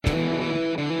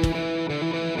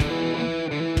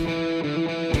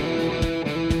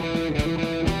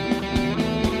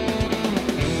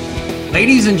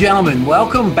Ladies and gentlemen,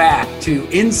 welcome back to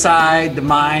Inside the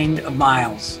Mind of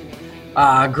Miles.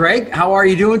 Greg, how are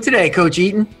you doing today, Coach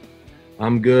Eaton?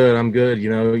 I'm good. You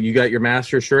know, you got your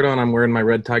Masters shirt on. I'm wearing my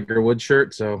red Tiger Woods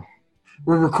shirt. So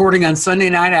we're recording on Sunday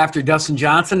night after Dustin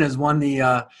Johnson has won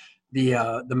the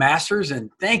Masters, and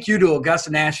thank you to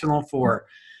Augusta National for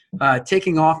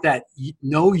taking off that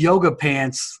no yoga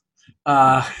pants.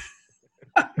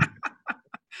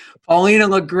 Paulina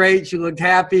looked great. She looked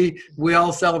happy. We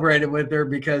all celebrated with her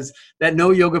because that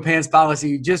no yoga pants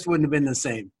policy just wouldn't have been the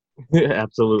same.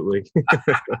 Absolutely.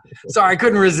 Sorry, I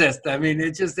couldn't resist. I mean,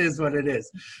 it just is what it is.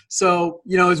 So,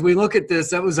 you know, as we look at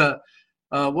this, that was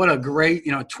what a great,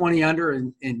 20 under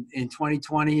in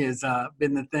 2020 has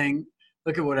been the thing.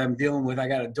 Look at what I'm dealing with. I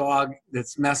got a dog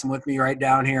that's messing with me right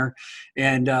down here.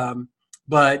 And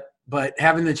but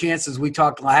having the chances, we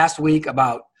talked last week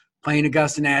about playing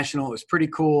Augusta National. It was pretty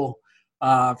cool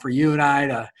for you and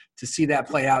I to see that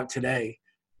play out today.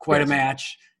 Quite a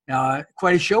match.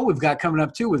 Quite a show we've got coming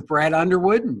up, too, with Brad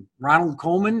Underwood and Ronald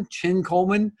Coleman, Chin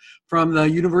Coleman from the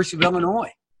University of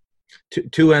Illinois.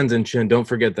 Two N's in Chin. Don't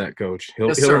forget that, Coach. He'll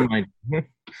remind you.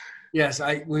 Yes,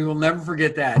 we will never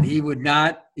forget that. He would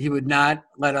not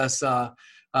let us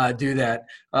do that.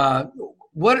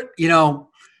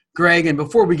 Greg, and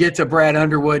before we get to Brad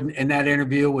Underwood and that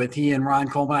interview with he and Ron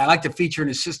Coleman, I like to feature an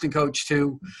assistant coach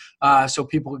too, so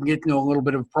people can get to know a little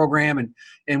bit of a program.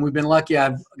 And we've been lucky.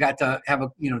 I've got to have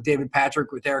David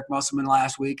Patrick with Eric Musselman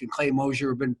last week, and Clay Mosier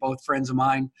have been both friends of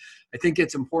mine. I think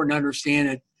it's important to understand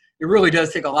it really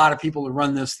does take a lot of people to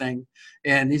run this thing,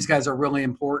 and these guys are really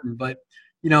important. But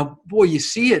you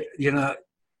see it,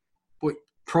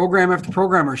 program after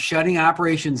program are shutting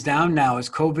operations down now as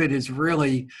COVID is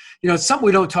really, it's something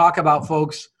we don't talk about,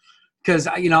 folks, because,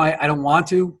 I don't want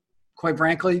to, quite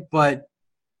frankly. But,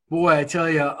 boy, I tell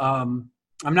you, I'm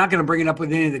not going to bring it up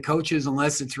with any of the coaches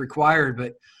unless it's required.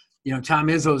 But, Tom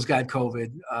Izzo's got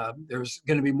COVID. There's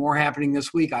going to be more happening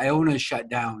this week. Iona's shut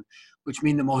down, which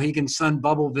means the Mohegan Sun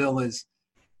Bubbleville has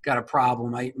got a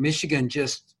problem. Michigan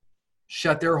just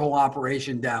shut their whole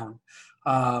operation down.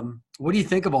 What do you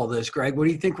think of all this, Greg? What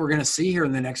do you think we're going to see here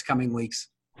in the next coming weeks?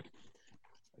 I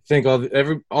think all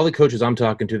the coaches I'm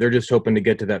talking to, they're just hoping to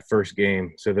get to that first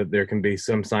game so that there can be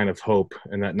some sign of hope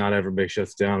and that not everybody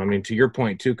shuts down. I mean, to your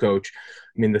point too, Coach,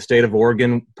 the state of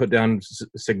Oregon put down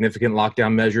significant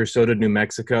lockdown measures. So did New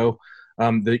Mexico.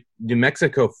 The New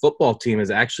Mexico football team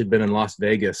has actually been in Las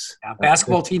Vegas. Yeah,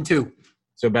 basketball team too.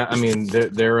 So,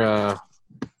 they're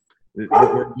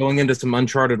going into some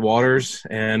uncharted waters,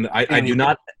 and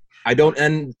I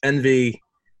don't envy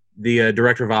the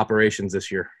director of operations this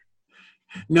year.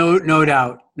 No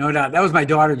doubt. That was my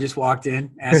daughter just walked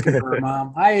in asking for her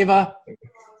mom. Hi, Ava.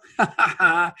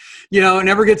 It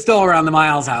never gets dull around the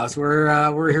Miles house.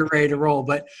 We're here ready to roll.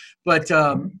 But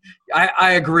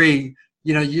I agree.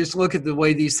 You just look at the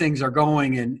way these things are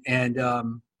going, and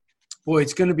boy,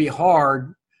 it's going to be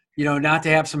hard, not to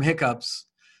have some hiccups.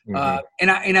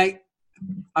 Mm-hmm.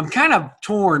 I'm kind of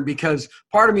torn because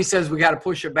part of me says we got to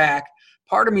push it back.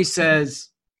 Part of me says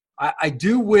I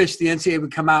do wish the NCAA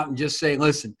would come out and just say,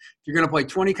 listen, if you're going to play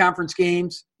 20 conference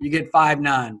games, you get 5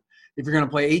 non. If you're going to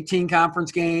play 18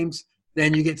 conference games,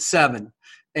 then you get 7.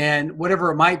 And whatever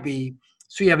it might be.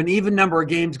 So you have an even number of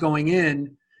games going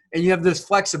in, and you have this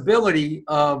flexibility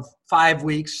of 5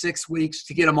 weeks, 6 weeks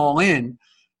to get them all in.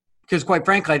 Because quite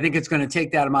frankly, I think it's going to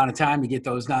take that amount of time to get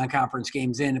those non-conference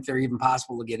games in if they're even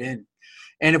possible to get in.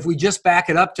 And if we just back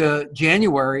it up to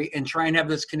January and try and have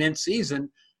this condensed season,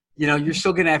 you're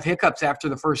still going to have hiccups after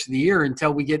the first of the year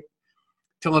until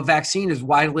a vaccine is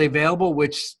widely available,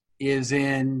 which is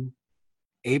in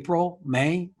April,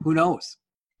 May, who knows?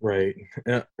 Right.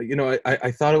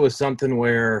 I thought it was something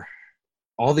where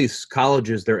all these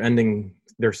colleges, they're ending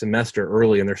their semester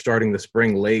early and they're starting the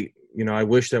spring late. I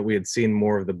wish that we had seen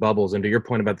more of the bubbles. And to your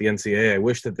point about the NCAA, I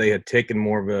wish that they had taken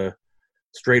more of a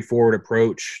straightforward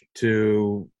approach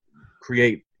to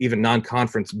create even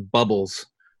non-conference bubbles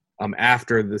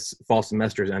after this fall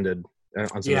semesters ended. On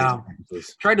some of these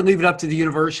campuses. Tried to leave it up to the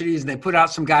universities, and they put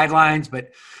out some guidelines, but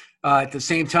at the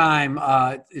same time,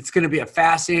 it's going to be a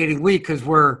fascinating week because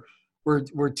we're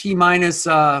T-minus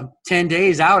 10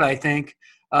 days out, I think,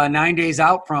 9 days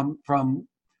out from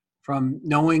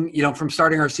knowing, from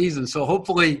starting our season. So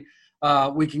hopefully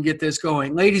we can get this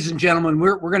going. Ladies and gentlemen,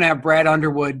 we're going to have Brad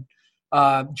Underwood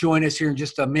join us here in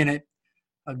just a minute.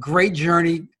 A great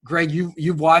journey. Greg,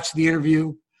 you've watched the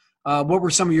interview. What were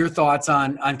some of your thoughts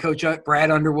on Coach Brad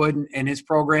Underwood and his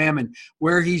program and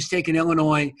where he's taken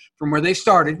Illinois from where they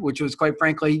started, which was quite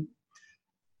frankly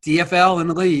DFL in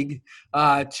the league,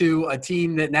 to a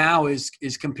team that now is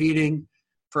competing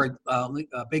for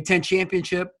a Big Ten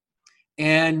championship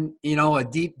and, you know, a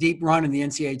deep, deep run in the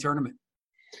NCAA tournament.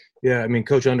 Yeah, I mean,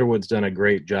 Coach Underwood's done a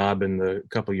great job in the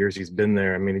couple of years he's been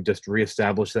there. I mean, he just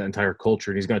reestablished that entire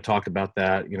culture, and he's going to talk about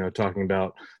that, you know, talking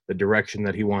about the direction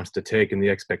that he wants to take and the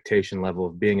expectation level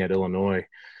of being at Illinois.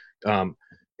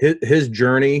 His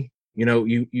journey, you know,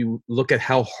 you look at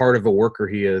how hard of a worker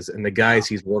he is and the guys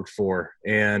he's worked for,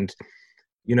 and,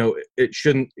 you know, it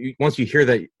shouldn't – once you hear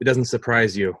that, it doesn't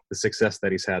surprise you, the success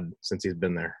that he's had since he's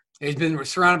been there. He's been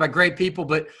surrounded by great people,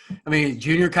 but, I mean,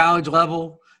 junior college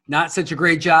level – not such a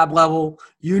great job level,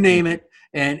 you name it,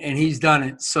 and he's done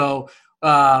it. So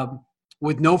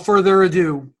with no further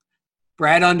ado,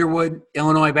 Brad Underwood,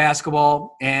 Illinois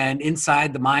basketball, and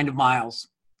Inside the Mind of Miles.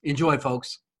 Enjoy,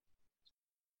 folks.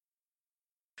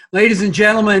 Ladies and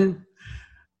gentlemen,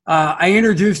 I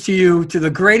introduce to you to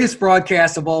the greatest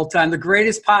broadcast of all time, the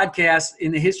greatest podcast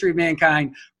in the history of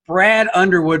mankind, Brad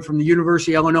Underwood from the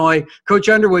University of Illinois. Coach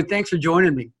Underwood, thanks for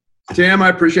joining me. Tim, I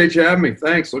appreciate you having me.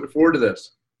 Thanks. Looking forward to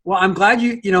this. Well, I'm glad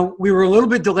you know, we were a little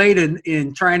bit delayed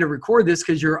in trying to record this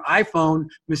because your iPhone,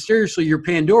 mysteriously, your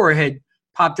Pandora had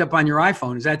popped up on your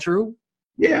iPhone. Is that true?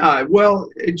 Yeah, well,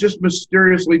 it just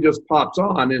mysteriously just pops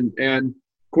on. And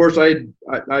of course,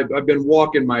 I've been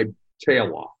walking my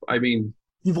tail off. I mean.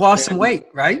 You've lost some weight,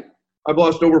 right? I've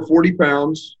lost over 40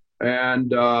 pounds.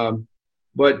 And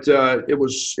but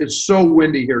it's so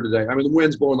windy here today. I mean, the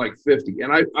wind's blowing like 50.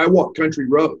 And I walk country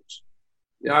roads.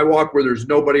 You know, I walk where there's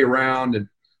nobody around. And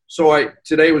so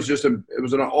today was it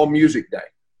was an all music day.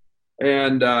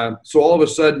 And so all of a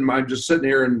sudden I'm just sitting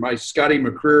here and my Scotty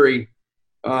McCreery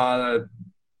on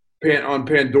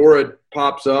Pandora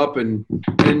pops up, and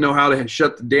I didn't know how to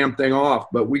shut the damn thing off,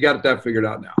 but we got that figured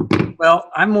out now.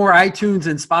 Well, I'm more iTunes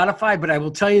and Spotify, but I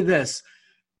will tell you this.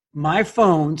 My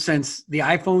phone, since the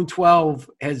iPhone 12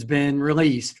 has been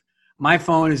released, my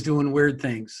phone is doing weird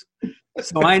things.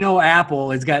 So I know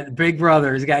Apple has got Big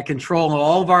Brother, has got control of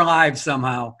all of our lives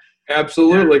somehow.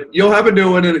 Absolutely. Yeah. You'll have a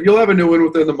new one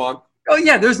within the month. Oh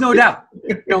yeah, there's no doubt.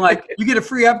 You know, like you get a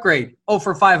free upgrade. Oh,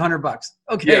 for $500.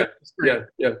 Okay.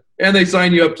 Yeah. And they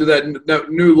sign you up to that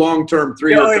new long-term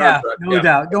 3-year contract. No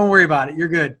doubt. Don't worry about it. You're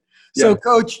good. So,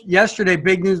 Coach, yesterday,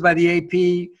 big news by the AP.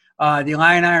 The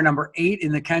Illini are number 8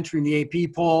 in the country in the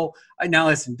AP poll. Now,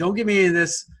 listen, don't give me any of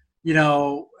this. You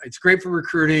know, it's great for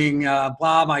recruiting,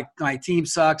 my team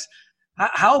sucks.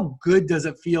 How good does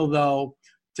it feel, though,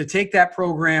 to take that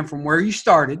program from where you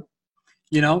started,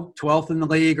 you know, 12th in the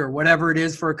league or whatever it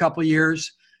is for a couple of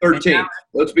years? 13th.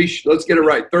 Let's get it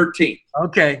right. 13th.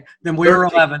 Okay. Then we were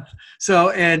 11th.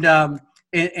 So, and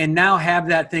now have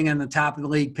that thing on the top of the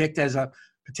league picked as a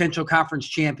potential conference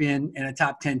champion and a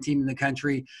top 10 team in the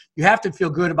country. You have to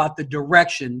feel good about the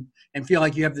direction and feel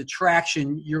like you have the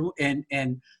traction and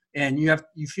you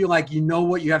feel like you know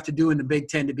what you have to do in the Big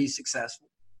Ten to be successful.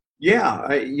 Yeah,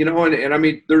 I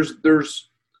mean,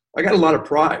 I got a lot of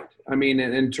pride. I mean,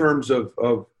 in terms of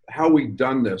how we've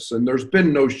done this, and there's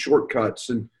been no shortcuts,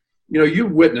 and you know, you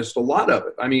witnessed a lot of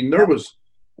it. I mean,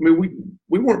 we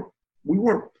weren't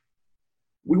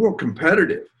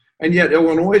competitive, and yet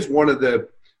Illinois is one of the.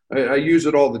 I use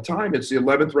it all the time. It's the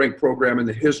 11th ranked program in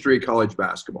the history of college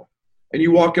basketball. And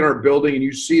you walk in our building and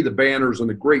you see the banners and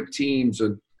the great teams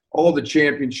and all the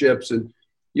championships. And,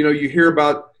 you know, you hear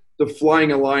about the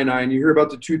Flying Illini and you hear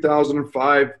about the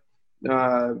 2005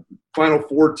 Final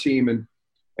Four team. And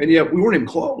yet we weren't even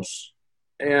close.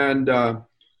 And and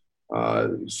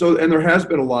there has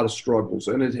been a lot of struggles,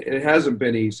 and it hasn't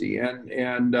been easy.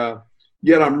 And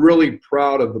yet I'm really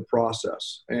proud of the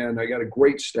process. And I got a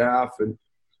great staff. And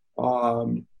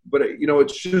but, you know,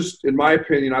 it's just, in my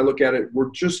opinion, I look at it,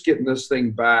 we're just getting this thing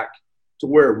back to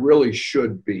where it really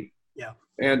should be. Yeah.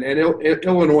 And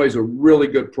Illinois is a really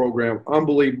good program,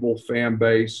 unbelievable fan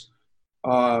base.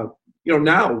 You know,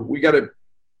 now we're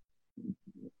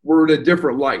in a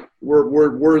different light.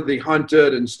 We're the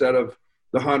hunted instead of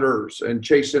the hunters and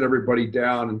chasing everybody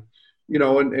down. And, you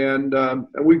know, and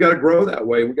we've got to grow that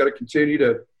way. We've got to continue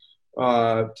to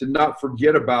not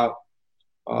forget about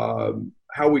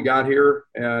how we got here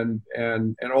and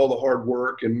all the hard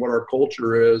work and what our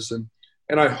culture is. And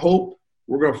I hope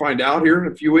we're going to find out here in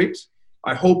a few weeks.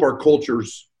 I hope our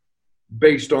culture's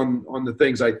based on the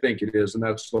things I think it is, and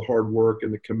that's the hard work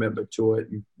and the commitment to it.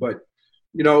 But,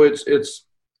 you know, it's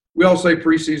we all say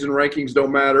preseason rankings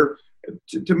don't matter.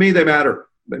 To me, they matter.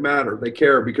 They matter. They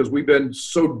care, because we've been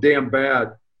so damn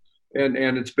bad, and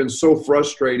it's been so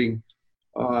frustrating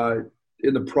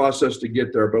in the process to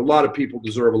get there. But a lot of people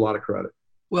deserve a lot of credit.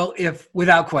 Well,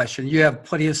 without question, you have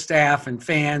plenty of staff and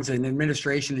fans and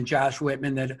administration and Josh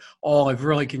Whitman that all have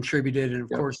really contributed. And, of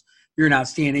course, you're an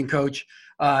outstanding coach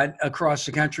across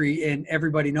the country, and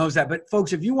everybody knows that. But,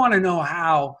 folks, if you want to know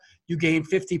how you gain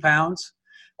 50 pounds.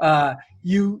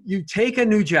 You take a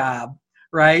new job,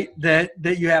 right, that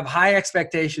you have high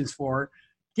expectations for,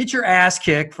 get your ass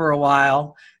kicked for a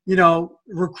while,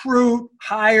 recruit,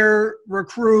 hire,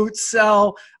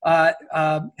 sell,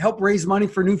 help raise money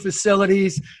for new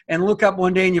facilities, and look up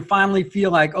one day and you finally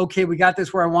feel like, okay, we got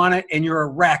this where I want it, and you're a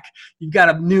wreck. You've got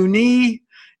a new knee,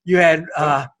 you had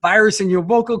virus in your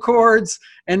vocal cords,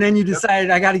 and then you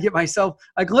decided I got to get myself,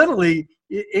 like literally,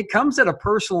 it comes at a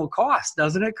personal cost,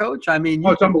 doesn't it, Coach? I mean,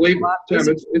 it's unbelievable, Tim.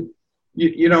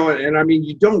 And I mean,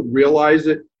 you don't realize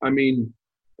it. I mean,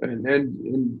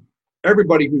 and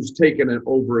everybody who's taken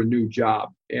over a new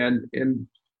job, and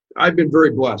I've been very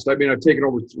blessed. I mean, I've taken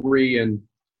over 3 in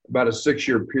about a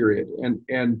 6-year period,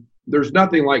 and there's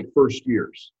nothing like first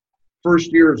years.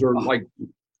 First years are like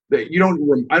that.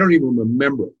 I don't even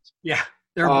remember it. Yeah,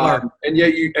 they're blurred. And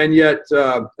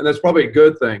that's probably a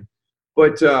good thing.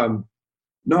 But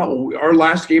no, our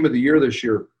last game of the year this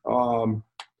year,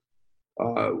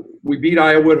 we beat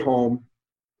Iowa at home.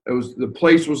 The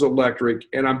place was electric,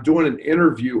 and I'm doing an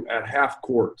interview at half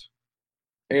court.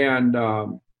 And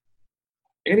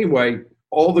anyway,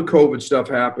 all the COVID stuff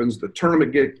happens. The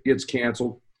tournament gets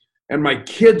canceled, and my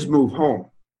kids move home.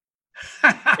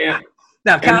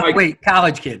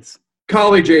 College kids.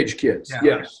 College-age kids, yeah,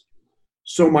 yes. Okay.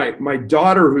 So my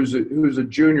daughter, who's a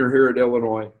junior here at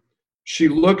Illinois, she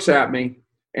looks at me,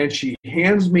 and she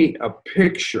hands me a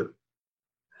picture.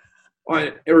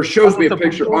 Or shows me a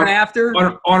picture on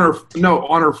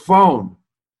her phone,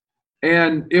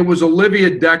 and it was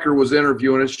Olivia Decker was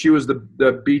interviewing us. She was the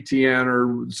BTN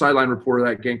or sideline reporter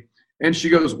of that game, and she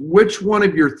goes, "Which one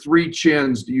of your 3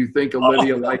 chins do you think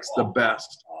Olivia likes the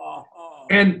best?"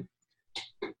 And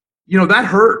that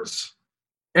hurts.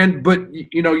 But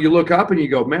you look up and you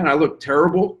go, "Man, I look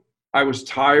terrible. I was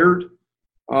tired.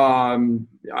 Like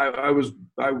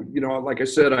I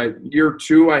said, year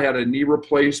 2, I had a knee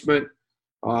replacement.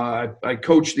 I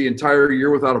coached the entire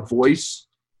year without a voice,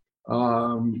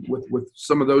 with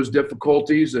some of those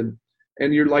difficulties, and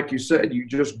you're, like you said, you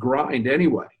just grind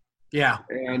anyway. Yeah.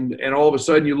 And all of a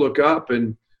sudden you look up,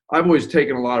 and I've always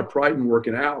taken a lot of pride in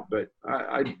working out, but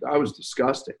I was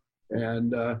disgusting,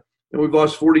 and we've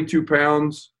lost 42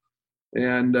 pounds,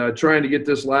 and trying to get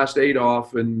this last 8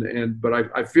 off, but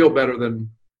I feel better than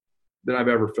I've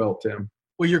ever felt, Tim.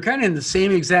 Well, you're kind of in the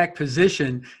same exact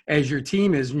position as your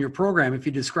team is in your program, if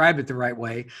you describe it the right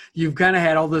way. You've kind of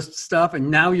had all this stuff, and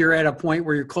now you're at a point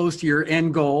where you're close to your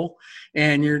end goal,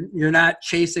 and you're not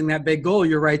chasing that big goal.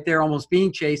 You're right there almost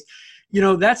being chased.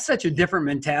 That's such a different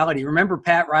mentality. Remember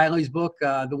Pat Riley's book,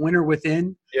 The Winner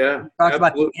Within? Yeah. Talks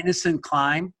about the innocent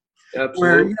climb.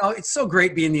 Absolutely. Where, it's so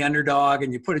great being the underdog,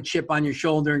 and you put a chip on your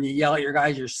shoulder and you yell at your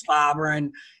guys, you're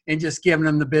slobbering and just giving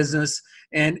them the business.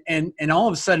 And all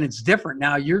of a sudden it's different.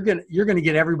 Now you're going to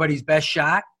get everybody's best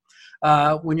shot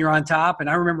when you're on top. And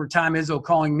I remember Tom Izzo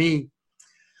calling me,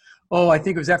 I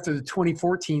think it was after the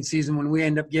 2014 season when we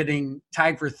ended up getting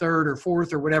tied for 3rd or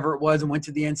 4th or whatever it was and went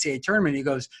to the NCAA tournament. He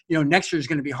goes, next year is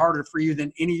going to be harder for you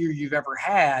than any year you've ever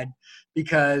had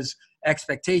because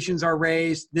expectations are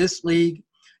raised. This league,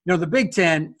 the Big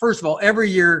Ten, first of all, every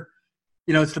year,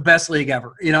 it's the best league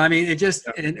ever.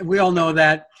 And we all know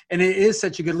that. And it is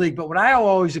such a good league. But what I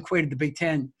always equated the Big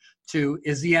Ten to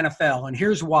is the NFL. And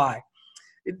here's why.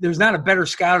 There's not a better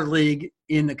scouted league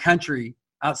in the country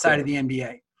outside of the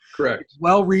NBA. Correct. It's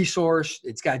well-resourced.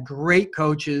 It's got great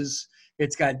coaches.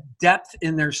 It's got depth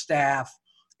in their staff.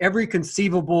 Every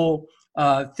conceivable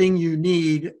thing you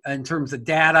need in terms of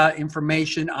data,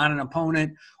 information on an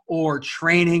opponent, or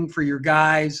training for your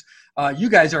guys. You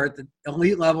guys are at the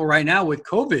elite level right now with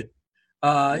COVID.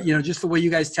 Just the way you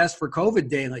guys test for COVID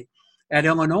daily at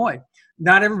Illinois.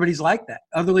 Not everybody's like that.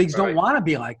 Other leagues don't want to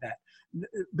be like that.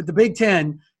 But the Big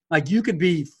Ten, like you could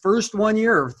be first one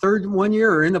year or third one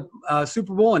year or in the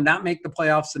Super Bowl and not make the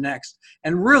playoffs the next.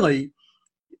 And really,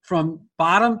 from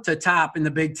bottom to top in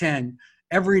the Big Ten,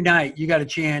 every night you got a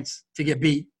chance to get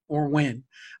beat or win.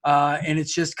 And it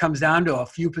just comes down to a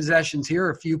few possessions here,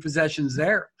 a few possessions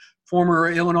there.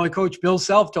 Former Illinois coach Bill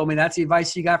Self told me that's the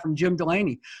advice he got from Jim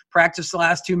Delaney. Practice the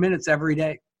last 2 minutes every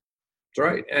day. That's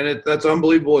right. And that's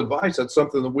unbelievable advice. That's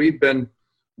something that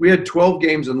we had 12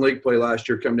 games in league play last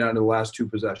year come down to the last 2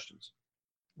 possessions.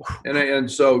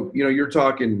 And so, you're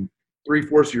talking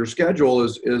 3/4 of your schedule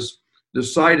is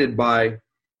decided by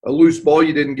a loose ball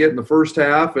you didn't get in the first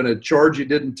half and a charge you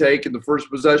didn't take in the first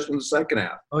possession of the second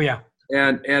half. Oh, yeah.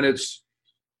 And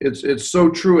it's so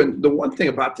true. And the one thing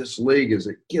about this league is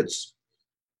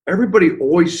everybody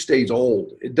always stays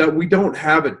old. We don't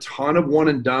have a ton of one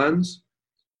and dones,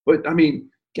 but I mean,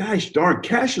 gosh darn,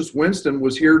 Cassius Winston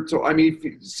was here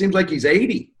it seems like he's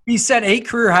 80. He set 8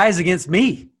 career highs against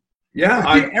me.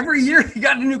 Yeah, Every year he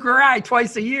got a new career high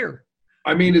twice a year.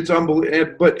 I mean, it's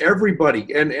unbelievable. But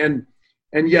everybody, and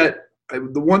yet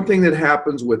the one thing that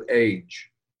happens with age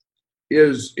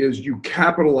is you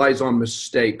capitalize on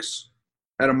mistakes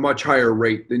at a much higher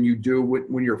rate than you do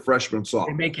when you're a freshman,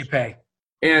 sophomore. They make you pay.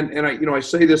 And I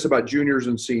say this about juniors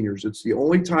and seniors. It's the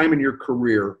only time in your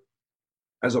career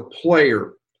as a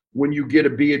player when you get to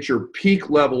be at your peak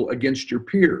level against your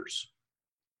peers.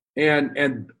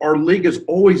 And our league is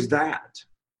always that.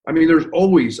 I mean, there's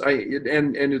always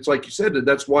and it's like you said,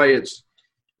 that's why it's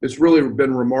really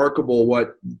been remarkable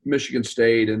what Michigan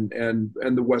State and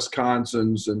the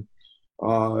Wisconsins and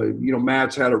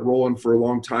Matt's had it rolling for a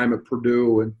long time at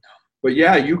Purdue. But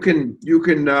yeah, you can get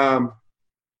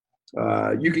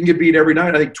beat every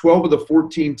night. I think 12 of the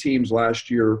 14 teams last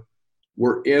year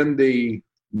were in the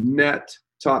net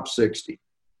top 60.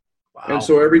 Wow. And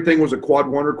so everything was a quad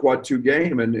 1 or quad 2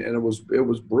 game, and it was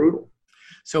brutal.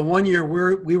 So one year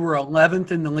we were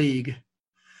 11th in the league,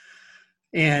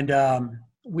 and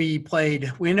we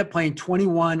ended up playing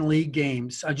 21 league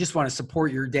games. I just want to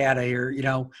support your data here.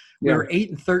 We were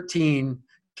 8-13,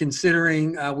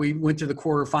 considering we went to the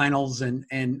quarterfinals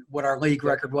and what our league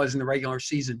record was in the regular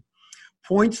season.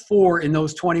 Points for in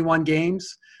those 21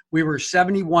 games, we were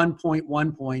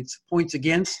 71.1 points. Points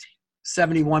against,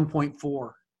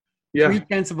 71.4. Yeah.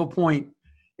 0.3 of a point,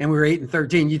 and we were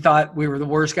 8-13. You thought we were the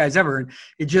worst guys ever. And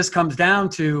it just comes down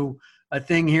to a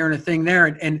thing here and a thing there.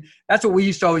 And that's what we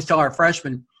used to always tell our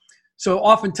freshmen. So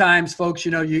oftentimes, folks,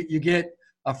 you get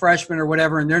a freshman or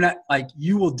whatever, and they're not like,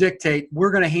 you will dictate,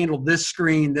 we're going to handle this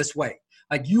screen this way.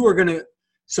 Like you are going to.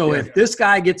 So if this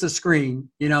guy gets a screen,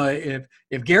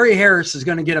 if Gary Harris is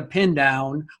going to get a pin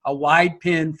down, a wide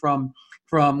pin from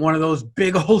one of those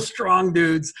big old strong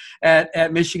dudes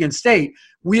at Michigan State,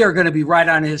 we are going to be right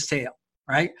on his tail,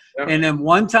 right? Yeah. And then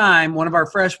one time, one of our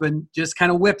freshmen just kind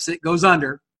of whips it, goes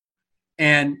under,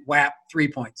 and whap, 3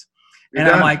 points. And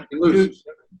I'm like, dude,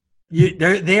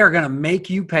 they are going to make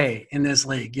you pay in this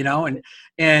league, and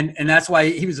that's why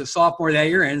he was a sophomore that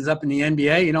year, ends up in the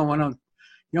NBA,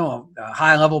 a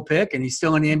high-level pick, and he's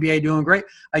still in the NBA doing great.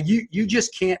 Like you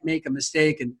just can't make a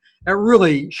mistake, and that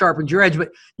really sharpens your edge. But,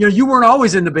 you weren't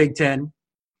always in the Big Ten.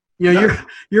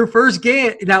 Your first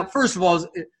game – now, first of all,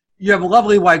 you have a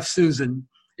lovely wife, Susan.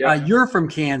 Yeah. You're from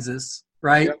Kansas,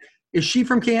 right? Yeah. Is she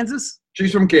from Kansas?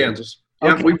 She's from Kansas.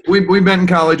 Yeah, okay. We met in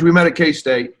college. We met at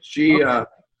K-State. She okay.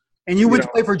 And you went to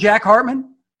play for Jack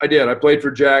Hartman? I did. I played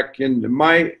for Jack, and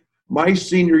my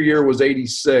senior year was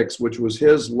 '86, which was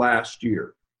his last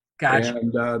year. Gotcha.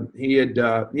 And he'd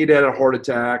had a heart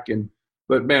attack,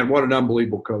 but man, what an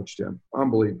unbelievable coach, Tim!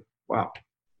 Unbelievable. Wow.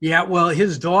 Yeah, well,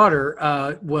 his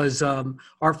daughter was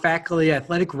our faculty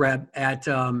athletic rep at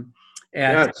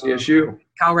CSU,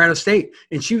 Colorado State,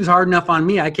 and she was hard enough on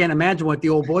me. I can't imagine what the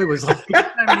old boy was like.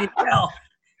 I mean,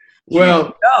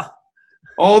 well,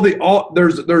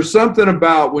 there's something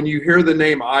about when you hear the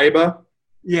name Iba,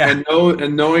 and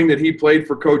knowing that he played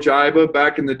for Coach Iba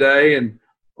back in the day, and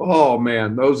oh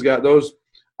man,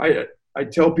 I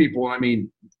tell people, I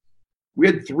mean, we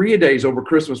had 3-a-days over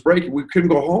Christmas break, and we couldn't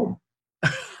go home.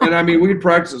 And I mean, we'd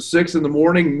practice at 6 in the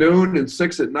morning, noon, and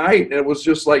 6 at night. And it was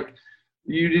just like,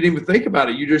 you didn't even think about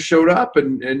it. You just showed up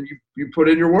and you put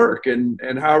in your work, and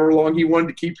however long he wanted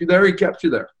to keep you there, he kept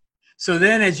you there. So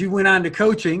then as you went on to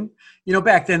coaching,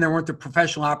 back then there weren't the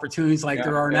professional opportunities like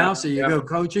there are now. So you go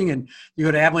coaching, and you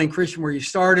go to Abilene Christian where you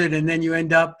started, and then you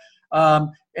end up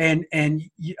and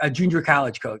a junior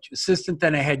college coach, assistant,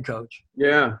 then a head coach.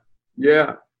 Yeah.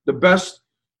 Yeah. The best,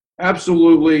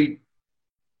 absolutely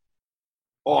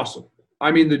awesome.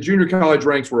 I mean, the junior college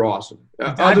ranks were awesome.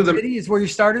 Dodge City is where you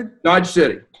started? Dodge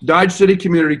City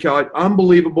Community College,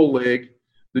 unbelievable league.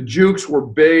 The Jukes were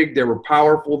big. They were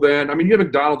powerful then. I mean, you had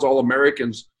McDonald's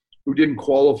All-Americans who didn't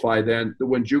qualify then to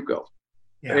win JUCO.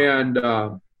 Yeah. And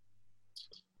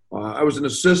I was an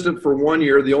assistant for 1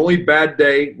 year. The only bad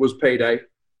day was payday.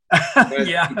 And,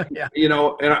 yeah.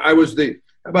 And I was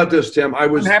how about this, Tim?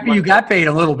 I'm happy you got paid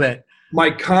a little bit. My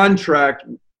contract,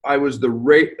 I was the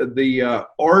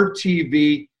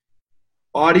RTV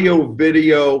audio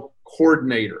video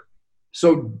coordinator.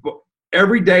 So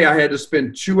every day I had to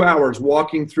spend 2 hours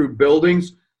walking through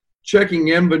buildings, checking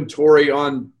inventory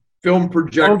on film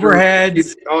projectors.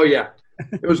 Overheads. Oh yeah,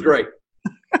 it was great.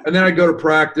 And then I'd go to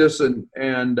practice and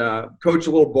coach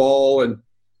a little ball, and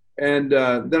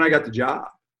then I got the job.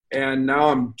 And now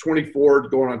I'm 24,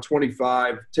 going on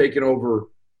 25, taking over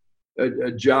a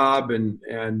job, and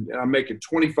I'm making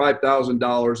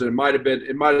 $25,000, and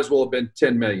it might as well have been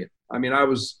 $10 million. I mean, I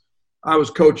was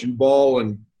coaching ball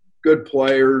and good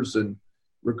players, and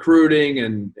recruiting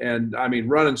and I mean,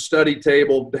 running study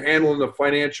table, handling the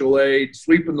financial aid,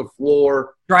 sweeping the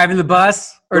floor, Driving the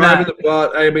bus or driving not? the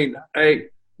bus. I mean,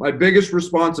 my biggest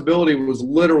responsibility was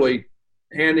literally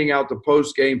handing out the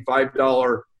post-game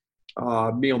 $5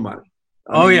 meal money.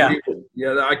 Oh, yeah.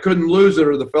 Yeah, I couldn't lose it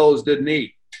or the fellows didn't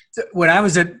eat. When I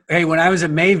was at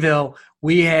Mayville,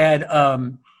 we had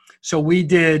so we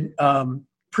did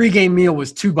pregame meal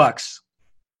was $2.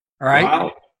 All right.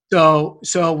 Wow.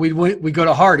 So we go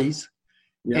to Hardee's,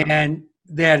 Yeah. and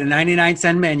they had a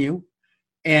 99-cent menu,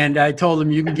 and I told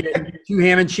them you can get 2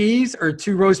 ham and cheese or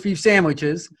 2 roast beef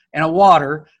sandwiches and a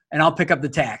water, and I'll pick up the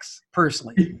tax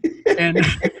personally. And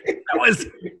that was,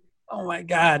 oh my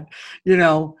God,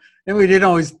 and we didn't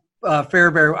always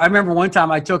Fairbury. I remember one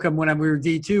time I took him when we were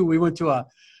D2. We went to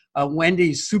a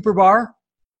Wendy's super bar.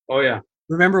 Oh yeah.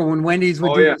 Remember when Wendy's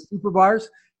would do the super bars?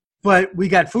 But we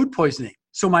got food poisoning.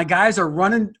 So my guys are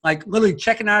running, like literally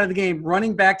checking out of the game,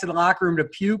 running back to the locker room to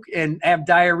puke and have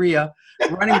diarrhea,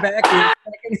 running back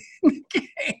in the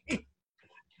game.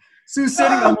 Sioux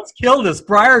City almost killed us.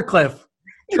 Briarcliff.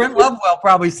 Trent Lovewell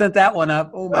probably sent that one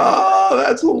up. Oh, my God.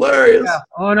 That's hilarious. Yeah.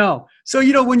 Oh, no. So,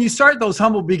 when you start those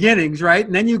humble beginnings, right,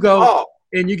 and then you go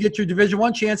and you get your Division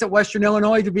I chance at Western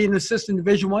Illinois to be an assistant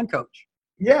Division I coach.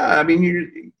 Yeah, I mean,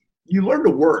 you learn to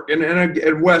work,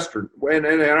 and Western, and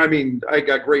I mean, I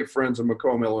got great friends in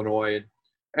Macomb, Illinois,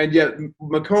 and yet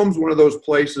Macomb's one of those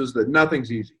places that nothing's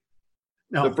easy.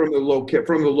 No. From the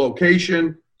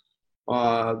location,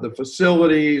 the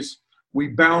facilities. We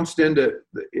bounced in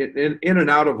and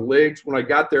out of leagues. When I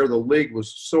got there, the league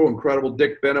was so incredible.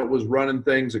 Dick Bennett was running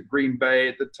things at Green Bay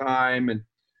at the time,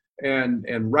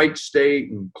 and Wright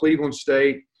State and Cleveland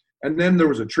State. And then there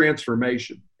was a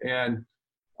transformation. And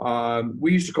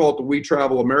we used to call it the We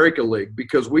Travel America League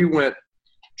because we went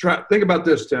think about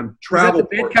this, Tim. Travel. Was that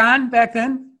the Mid-Con back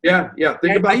then? Yeah.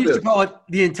 Think about this. I used to call it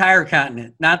the entire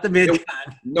continent, not the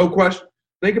Mid-Con. No question.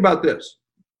 Think about this.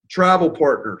 Travel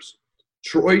partners.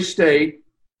 Troy State,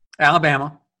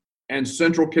 Alabama, and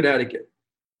Central Connecticut.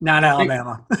 Not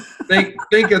Alabama.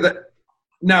 Think of that.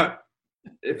 Now,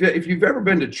 if you've ever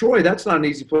been to Troy, that's not an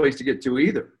easy place to get to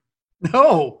either.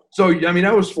 No. So I mean,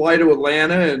 I was fly to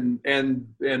Atlanta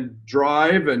and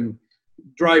drive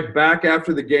back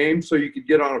after the game so you could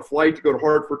get on a flight to go to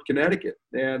Hartford, Connecticut,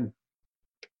 and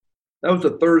that was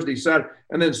a Thursday, Saturday.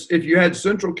 And then if you had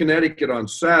Central Connecticut on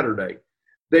Saturday,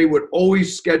 they would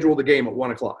always schedule the game at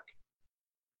 1:00.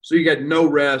 So you got no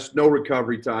rest, no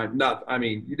recovery time, nothing. I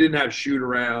mean, you didn't have shoot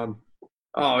around.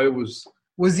 Oh, it was.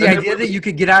 Was the idea that you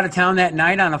could get out of town that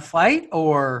night on a flight,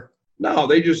 or? No,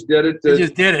 they just did it. They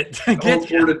just did it. Home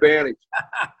court advantage.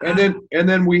 And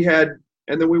then we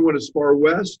went as far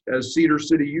west as Cedar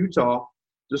City, Utah,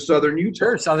 to Southern Utah.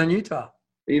 Sure, Southern Utah.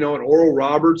 And Oral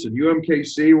Roberts and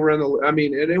UMKC were in the. I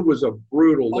mean, and it was a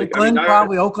brutal league. Oakland,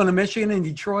 probably Oakland and Michigan and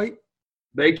Detroit.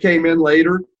 They came in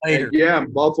later. Later.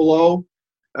 And Buffalo.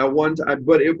 At one time,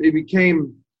 but it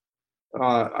became.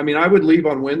 I mean, I would leave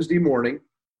on Wednesday morning,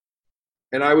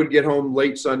 and I would get home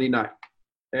late Sunday night.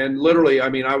 And literally, I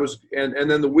mean, I was, and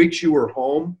then the weeks you were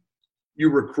home, you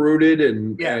recruited,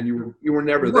 and you were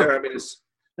never there. I mean,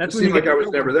 it seemed like I was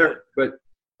never there. But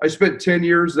I spent 10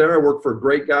 years there. I worked for a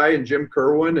great guy in Jim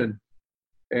Kerwin, and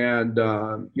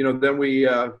then we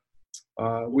didn't.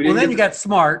 Well, then you got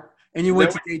smart, and you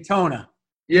went to Daytona.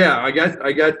 Yeah, I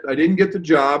didn't get the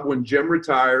job when Jim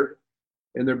retired,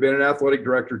 and there'd been an athletic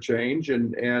director change,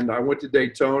 and I went to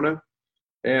Daytona,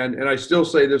 and I still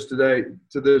say this to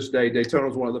this day, Daytona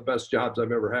was one of the best jobs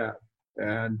I've ever had,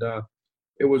 and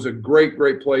it was a great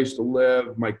place to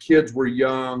live. My kids were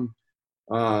young,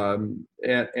 but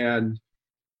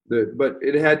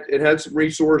it had some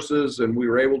resources, and we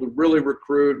were able to really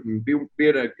recruit and be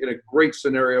in a great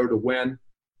scenario to win.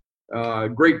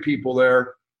 Great people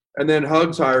there. And then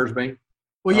Hugs hires me.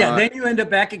 Well, yeah, then you end up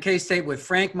back at K-State with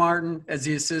Frank Martin as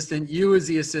the assistant, you as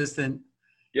the assistant.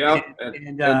 Yeah,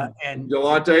 and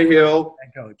Delonte Hill.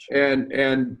 Coach.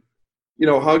 And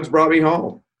Hugs brought me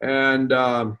home. And,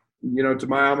 to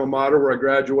my alma mater where I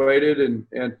graduated. And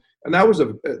that was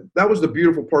the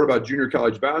beautiful part about junior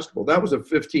college basketball. That was a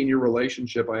 15-year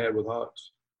relationship I had with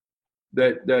Hugs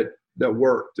that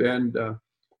worked. And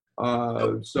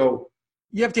so.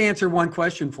 You have to answer one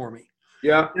question for me.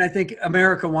 Yeah. And I think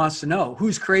America wants to know,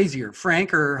 who's crazier,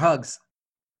 Frank or Hugs?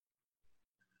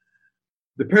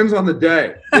 Depends on the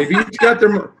day. They've each got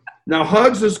their – now,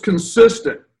 Hugs is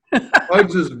consistent.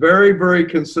 Hugs is very, very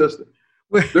consistent.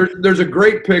 There's a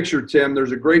great picture, Tim.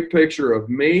 There's a great picture of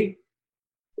me.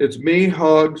 It's me,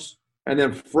 Hugs, and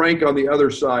then Frank on the other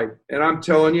side. And I'm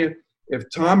telling you, if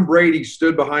Tom Brady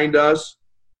stood behind us,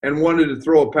 and wanted to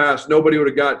throw a pass, nobody would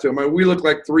have got to him. I mean, we look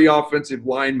like 3 offensive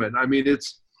linemen. I mean,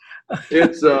 it's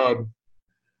and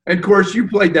of course you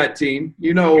played that team.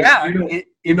 Yeah,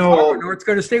 you know North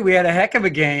Dakota State, we had a heck of a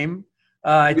game.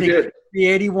 I think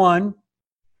 81.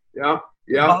 Yeah.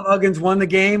 Bob Huggins won the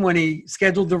game when he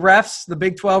scheduled the refs, the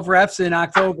Big 12 refs in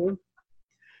October.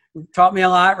 Taught me a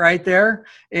lot right there.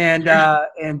 And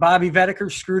Bobby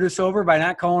Vedeker screwed us over by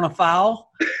not calling a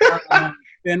foul.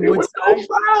 Ben Woodside. No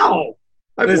foul.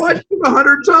 I've watched him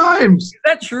 100 times. Is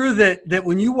that true that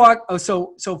when you walk –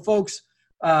 so folks,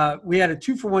 we had a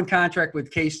 2-for-1 contract with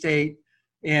K-State,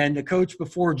 and the coach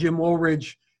before, Jim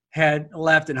Woolridge, had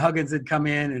left and Huggins had come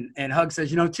in, and Hugg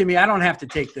says, Timmy, I don't have to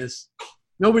take this.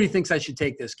 Nobody thinks I should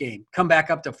take this game. Come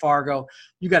back up to Fargo.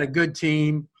 You got a good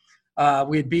team.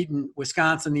 We had beaten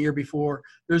Wisconsin the year before.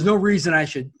 There's no reason I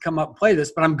should come up and play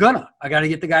this, but I'm gonna. I got to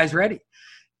get the guys ready.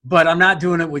 But I'm not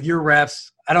doing it with your refs.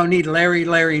 I don't need Larry,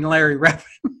 and Larry ref.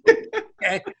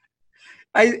 Okay.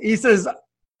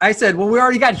 I said, well, we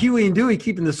already got Huey and Dewey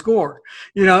keeping the score,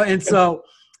 and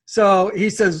so he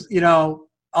says,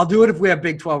 I'll do it if we have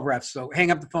Big 12 refs. So hang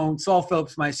up the phone. Saul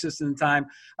Phillips, my assistant at the time.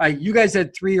 You guys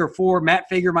had 3 or 4. Matt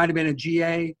Fager might have been a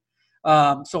GA.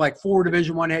 So like 4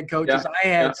 Division I head coaches. Yeah. I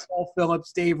had Saul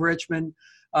Phillips, Dave Richmond,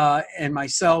 and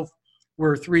myself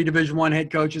were 3 Division I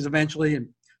head coaches eventually. And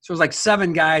so it was like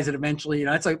 7 guys that eventually,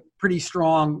 that's a pretty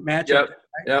strong matchup. Yep.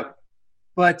 Right? Yep.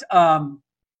 But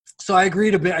so I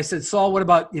agreed a bit. I said, Saul, what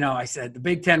about, I said, the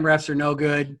Big 10 refs are no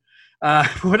good.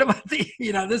 What about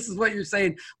this is what you're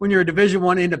saying when you're a Division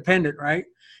I independent, right?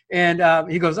 And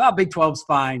he goes, Big 12's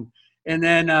fine. And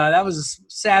then that was a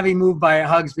savvy move by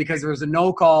Huggs because there was a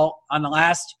no call on the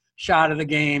last shot of the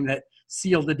game that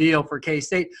sealed the deal for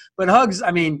K-State. But Huggs,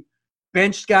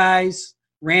 benched guys,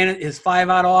 ran his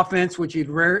 5-out offense, which he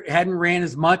hadn't ran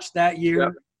as much that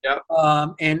year. Yep.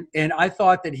 And I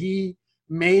thought that he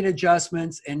made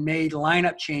adjustments and made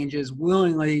lineup changes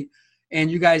willingly. And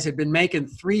you guys had been making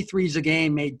 3 threes a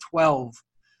game, made 12.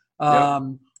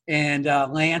 And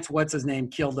Lance, what's his name,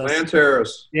 killed us. Lance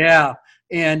Harris. Yeah.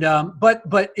 And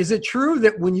but is it true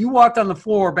that when you walked on the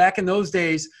floor back in those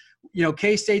days,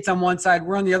 K-State's on one side,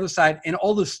 we're on the other side, and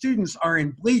all the students are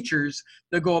in bleachers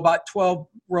that go about 12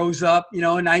 rows up,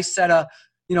 a nice set of,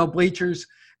 bleachers.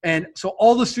 And so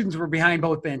all the students were behind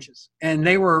both benches, and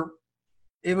it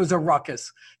was a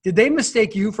ruckus. Did they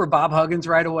mistake you for Bob Huggins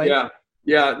right away?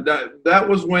 Yeah. That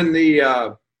was when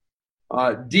the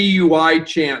DUI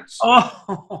chants.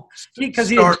 Oh, because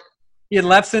he had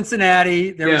left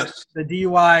Cincinnati. There was the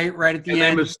DUI right at the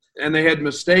end. And they had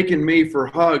mistaken me for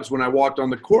Huggs when I walked on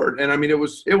the court. And it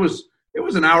was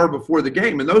an hour before the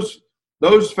game. And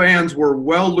those fans were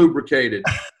well lubricated,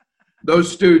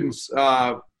 those students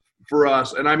for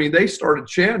us. And they started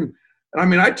chanting.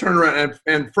 And I turned around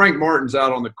and Frank Martin's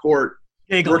out on the court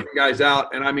working guys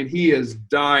out. And he is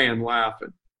dying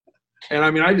laughing. And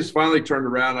I just finally turned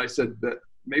around and I said that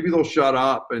maybe they'll shut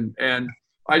up. And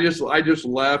I just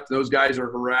left. Those guys are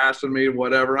harassing me,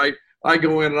 whatever. I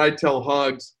go in and I tell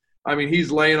Huggs.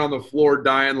 He's laying on the floor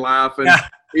dying laughing. Yeah.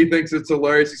 He thinks it's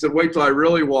hilarious. He said, "Wait till I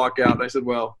really walk out." And I said,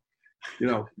 "Well,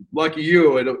 lucky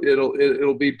you.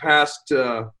 It'll be passed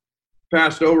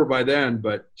over by then."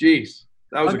 But geez,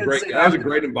 that was a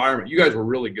great environment. You guys were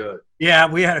really good.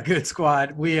 Yeah, we had a good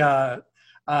squad. We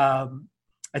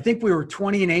I think we were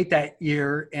 20-8 that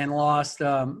year and lost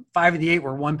 5 of the 8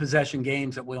 were 1-possession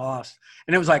games that we lost.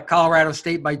 And it was like Colorado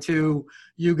State by 2,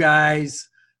 you guys,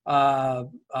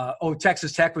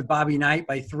 Texas Tech with Bobby Knight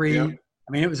by 3. Yeah.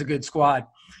 It was a good squad.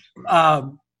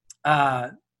 Huggs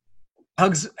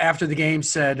after the game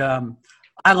said,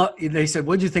 they said,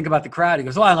 "What'd you think about the crowd?" He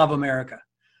goes, "I love America.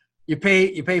 You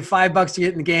pay $5 to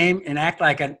get in the game and act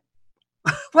like a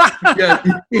yeah.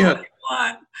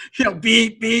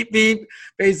 Beep, beep, beep.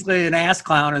 Basically an ass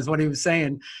clown is what he was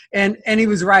saying. And he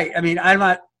was right. I'm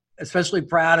not especially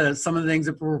proud of some of the things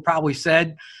that were probably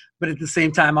said, but at the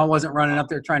same time, I wasn't running up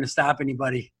there trying to stop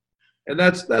anybody. And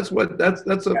that's what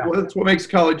makes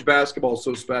college basketball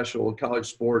so special, college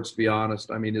sports, to be honest.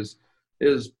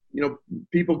 Is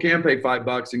people can pay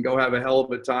 $5 and go have a hell of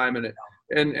a time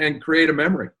and create a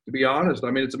memory, to be honest.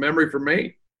 It's a memory for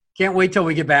me. Can't wait till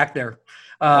we get back there.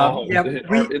 Isn't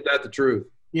that the truth?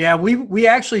 Yeah, we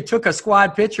actually took a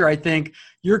squad picture, I think,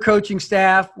 your coaching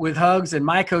staff with Huggs and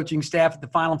my coaching staff at the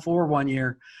Final Four one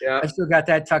year. Yeah. I still got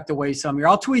that tucked away somewhere.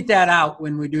 I'll tweet that out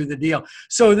when we do the deal.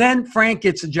 So then Frank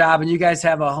gets a job, and you guys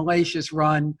have a hellacious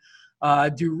run,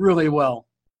 do really well.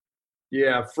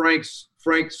 Yeah, Frank's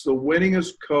the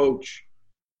winningest coach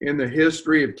in the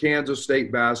history of Kansas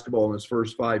State basketball in his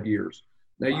first 5 years.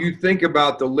 Now, you think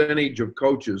about the lineage of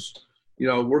coaches.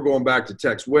 We're going back to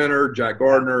Tex Winter, Jack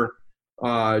Gardner,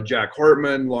 Jack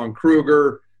Hartman, Lon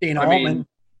Kruger. Dana Altman.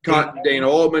 Dana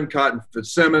Altman, Cotton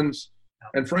Fitzsimmons,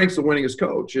 and Frank's the winningest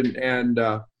coach.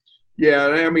 Yeah,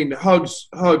 I mean, Hugs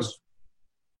was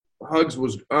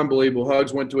unbelievable.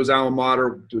 Hugs went to his alma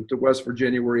mater, to West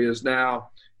Virginia, where he is now.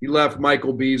 He left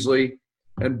Michael Beasley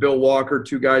and Bill Walker,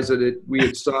 two guys that we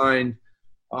had signed.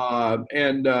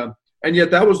 And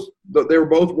yet they were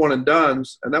both one and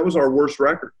dones, and that was our worst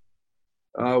record,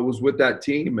 was with that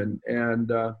team.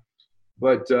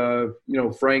 But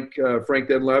Frank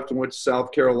then left and went to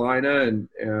South Carolina,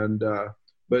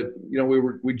 but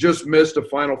we just missed a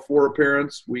Final Four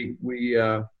appearance.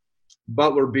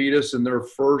 Butler beat us in their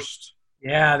first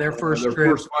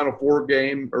first Final Four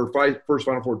game, or first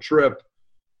Final Four trip.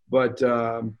 But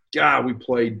God, we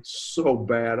played so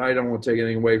bad. I don't want to take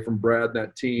anything away from Brad and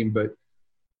that team, but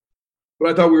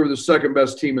I thought we were the second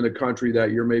best team in the country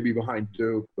that year, maybe behind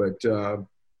Duke. But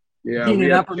yeah, being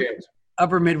an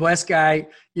upper Midwest guy,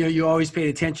 you always paid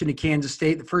attention to Kansas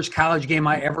State. The first college game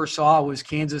I ever saw was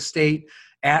Kansas State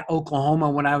at Oklahoma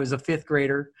when I was a fifth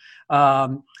grader.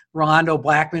 Rolando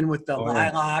Blackman with the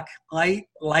lilac,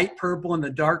 light purple and the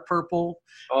dark purple.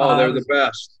 Oh, they're the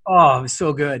best. Oh, it was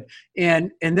so good.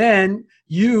 And then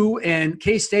you and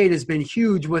K-State has been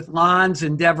huge with Lon's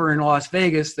endeavor in Las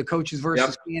Vegas, the Coaches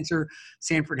versus Cancer.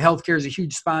 Sanford Healthcare is a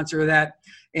huge sponsor of that.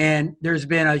 And there's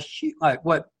been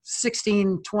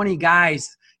 16, 20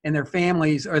 guys and their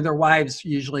families or their wives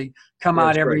usually come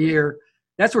out every year.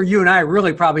 That's where you and I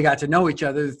really probably got to know each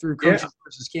other, through Coaches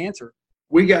versus Cancer.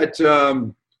 We got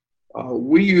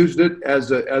we used it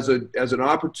as an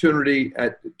opportunity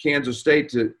at Kansas State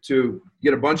to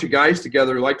get a bunch of guys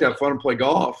together who like to have fun and play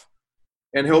golf,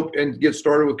 and help and get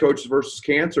started with Coaches versus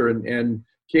Cancer. And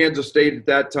Kansas State at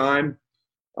that time,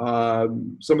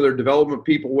 some of their development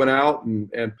people went out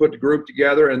and put the group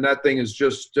together, and that thing is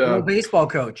just baseball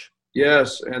coach.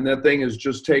 Yes, and that thing is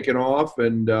just taken off,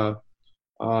 and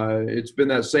it's been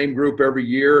that same group every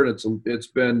year, and it's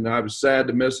been. I was sad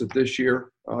to miss it this year,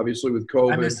 obviously with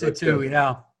COVID. I missed it too,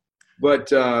 yeah. But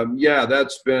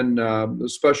that's been a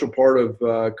special part of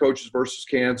Coaches versus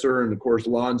Cancer, and of course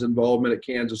Lon's involvement at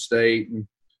Kansas State, and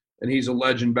he's a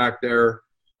legend back there.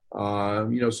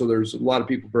 So there's a lot of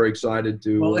people very excited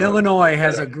to. Well, Illinois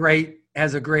has a great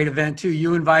event too.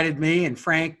 You invited me and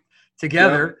Frank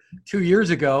together 2 years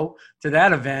ago to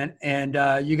that event, and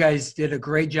you guys did a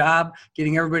great job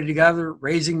getting everybody together,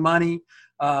 raising money,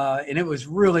 and it was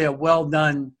really a well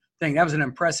done thing. That was an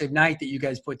impressive night that you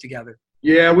guys put together.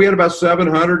 Yeah, we had about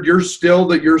 700. You're still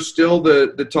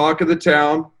the talk of the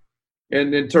town,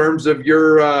 and in terms of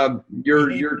your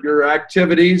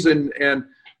activities, and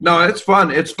no, it's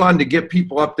fun. It's fun to get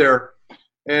people up there,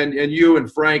 and you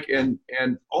and Frank, and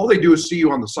all they do is see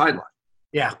you on the sideline.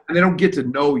 Yeah, and they don't get to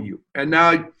know you. And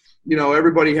now,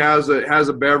 everybody has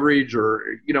a beverage,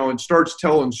 or and starts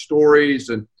telling stories,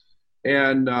 and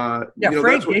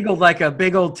Frank giggled like a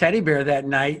big old teddy bear that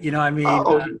night.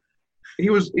 He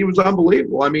was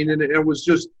unbelievable. I mean, and it was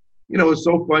just it was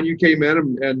so fun. You came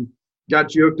in and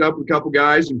got you hooked up with a couple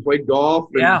guys and played golf.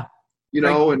 And,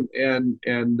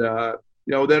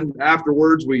 then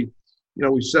afterwards we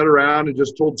sat around and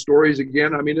just told stories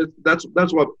again. I mean, that's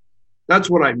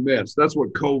what I miss. That's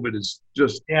what COVID is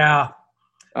just. Yeah,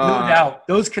 no doubt.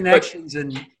 Those connections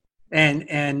and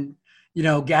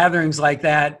gatherings like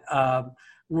that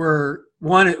were,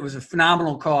 one, it was a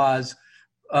phenomenal cause.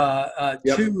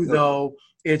 Two, though,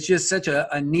 it's just such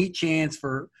a neat chance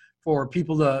for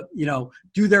people to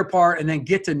do their part and then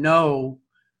get to know,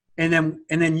 and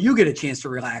then you get a chance to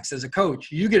relax as a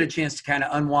coach. You get a chance to kind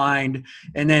of unwind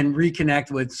and then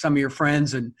reconnect with some of your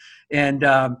friends and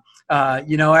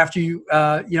after you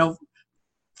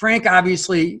Frank,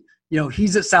 obviously,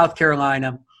 he's at South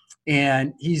Carolina,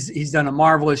 and he's done a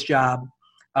marvelous job.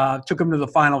 Took him to the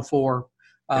Final Four.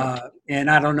 And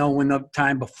I don't know when the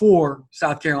time before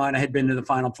South Carolina had been to the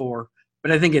Final Four,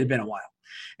 but I think it had been a while.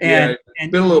 And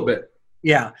been a little bit.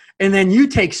 Yeah. And then you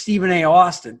take Stephen F.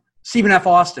 Austin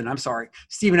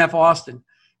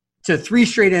to 3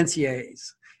 straight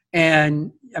NCAAs.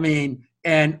 And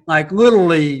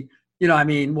literally,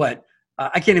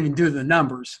 I can't even do the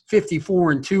numbers,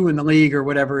 54-2 in the league or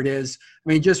whatever it is.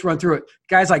 Just run through it.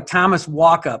 Guys like Thomas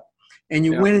Walkup, and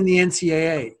you win in the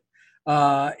NCAA.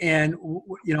 How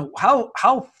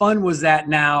fun was that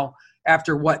now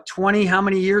after how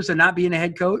many years of not being a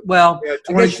head coach? Well,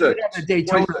 26. I guess you have a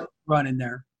Daytona run in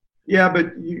there. Yeah,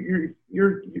 but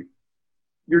you're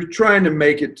trying to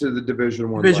make it to the Division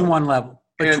I level.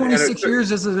 But 26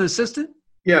 years as an assistant?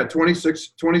 Yeah,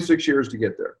 26 years to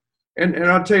get there. And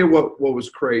I'll tell you what was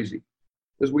crazy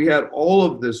is we had all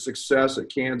of this success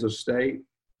at Kansas State,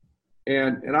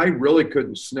 and I really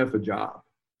couldn't sniff a job.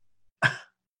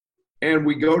 And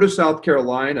we go to South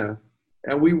Carolina,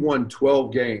 and we won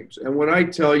 12 games. And when I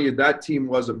tell you that team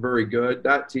wasn't very good,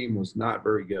 that team was not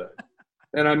very good.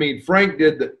 And I mean, Frank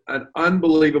did an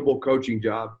unbelievable coaching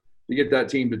job to get that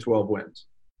team to 12 wins.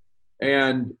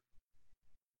 And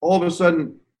all of a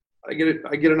sudden, I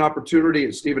get an opportunity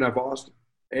at Stephen F. Austin.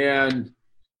 And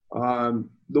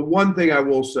the one thing I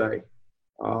will say,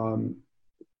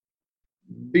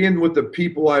 being with the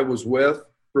people I was with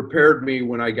prepared me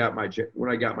when I got my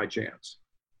chance.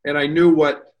 And I knew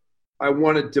what I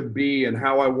wanted to be and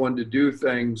how I wanted to do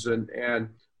things, and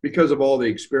because of all the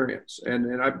experience.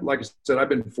 And I, like I said, I've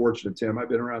been fortunate, Tim. I've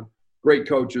been around great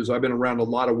coaches. I've been around a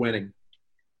lot of winning.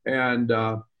 And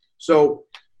so,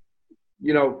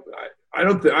 you know, I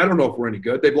don't know if we're any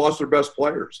good. They've lost their best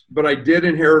players. But I did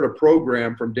inherit a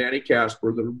program from Danny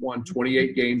Casper that won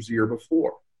 28 games the year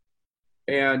before.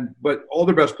 But all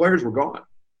their best players were gone.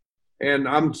 And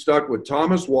I'm stuck with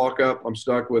Thomas Walkup. I'm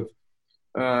stuck with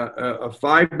a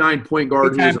 5'9" point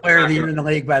guard. Two-time player of the year in the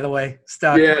league, by the way.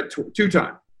 Stuck. Yeah,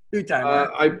 two-time.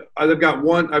 Two-time. I've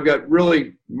got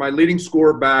really my leading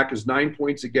scorer back is 9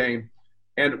 points a game.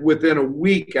 And within a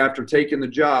week after taking the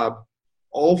job,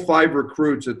 all 5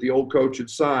 recruits that the old coach had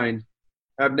signed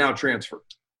have now transferred.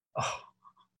 Oh.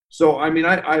 So, I mean,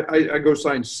 I go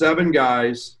sign 7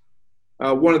 guys.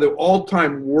 One of the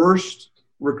all-time worst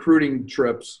recruiting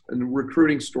trips and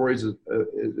recruiting stories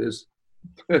is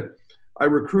I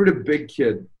recruited a big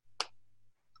kid,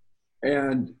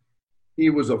 and he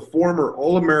was a former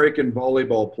All-American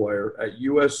volleyball player at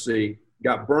USC,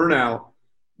 got burnt out,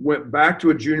 went back to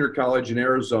a junior college in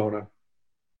Arizona,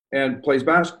 and plays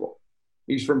basketball.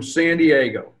 He's from San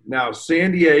Diego. Now,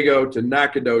 San Diego to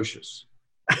Nacogdoches.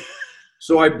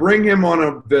 So I bring him on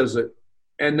a visit,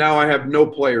 and now I have no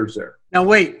players there. Now,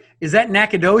 wait, is that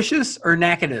Nacogdoches or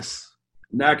Natchitoches?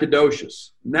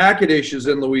 Nacogdoches. Natchitoches is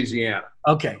in Louisiana.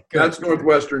 Okay, good. That's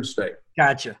Northwestern State.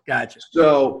 Gotcha.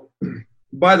 So,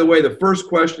 by the way, the first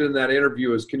question in that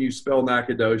interview is, can you spell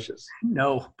Nacogdoches?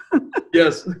 No.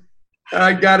 Yes.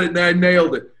 I got it, and I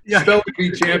nailed it. Yeah. Spelling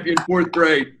bee champion, 4th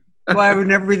grade. Well, I would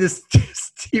never be the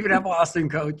Stephen F. Austin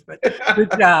coach, but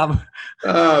good job.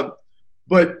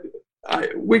 But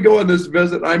we go on this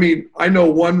visit. I mean, I know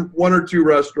one or two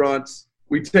restaurants.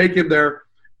 We take him there,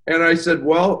 and I said,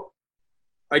 well,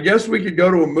 I guess we could go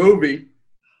to a movie.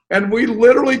 And we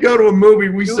literally go to a movie.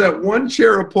 We set one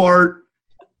chair apart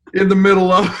in the middle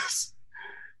of us.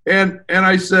 And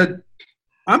I said,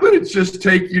 I'm going to just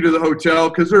take you to the hotel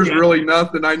because there's really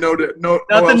nothing. I know that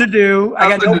nothing to do.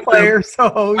 I got no players.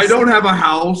 So I don't have a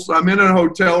house. I'm in a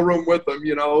hotel room with them,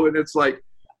 you know, and it's like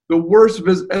the worst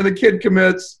visit. And the kid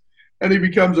commits, and he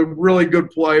becomes a really good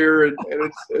player. And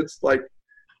it's like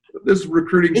this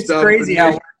recruiting stuff. It's crazy.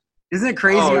 Isn't it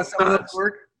crazy how some of those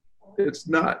work? It's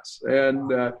nuts.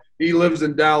 And he lives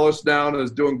in Dallas now and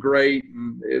is doing great.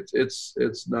 And it's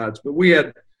nuts. But we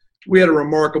had a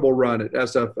remarkable run at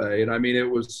SFA. And I mean, it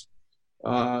was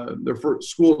the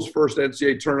school's first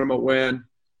NCAA tournament win.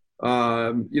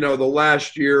 You know, the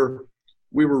last year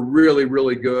we were really,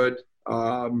 really good.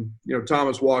 You know,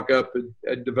 Thomas Walkup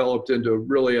had developed into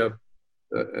really a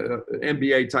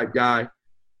NBA type guy.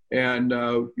 And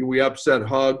we upset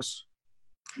Hugs.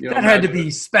 You know, that had to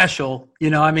be special. You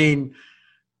know, I mean,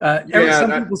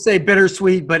 some people say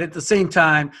bittersweet, but at the same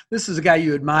time, this is a guy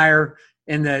you admire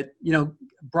and that, you know,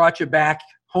 brought you back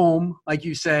home, like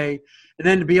you say, and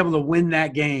then to be able to win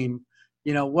that game,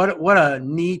 you know, what a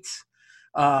neat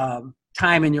time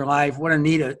in your life. What a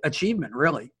neat achievement,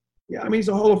 really. Yeah, I mean, he's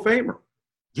a Hall of Famer.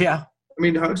 Yeah. I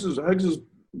mean, Hugs is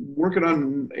working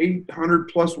on 800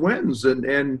 plus wins,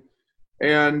 and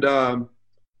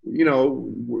you know,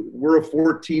 we're a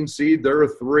 14 seed, they're a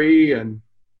 3, and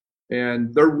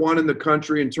they're 1 in the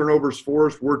country in turnovers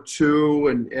forced, we're 2,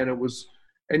 and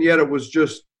yet it was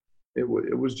just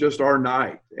our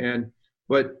night.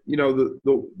 But you know,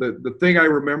 the thing I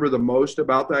remember the most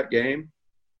about that game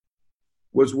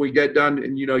was we get done,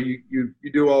 and you know, you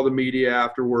do all the media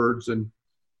afterwards, and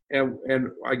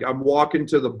I'm walking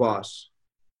to the bus,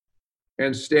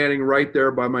 and standing right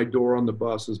there by my door on the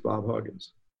bus is Bob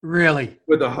Huggins. Really?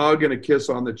 With a hug and a kiss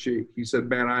on the cheek. He said,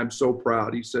 man, I'm so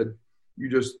proud. He said, you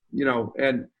just, you know,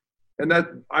 and that,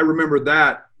 I remember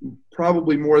that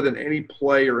probably more than any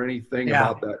play or anything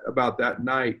about that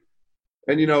night.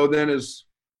 And, you know, then as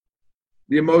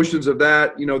the emotions of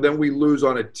that, you know, then we lose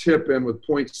on a tip in with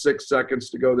 0.6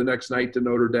 seconds to go the next night to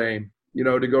Notre Dame, you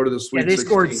know, to go to the Sweet 16. They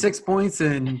scored 6 points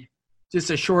in just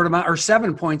a short amount, or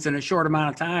 7 points in a short amount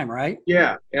of time, right?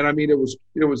 Yeah. And I mean, it was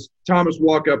Thomas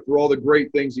Walkup for all the great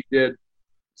things he did.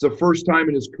 it's the first time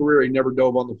in his career he never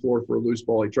dove on the floor for a loose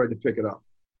ball. He tried to pick it up.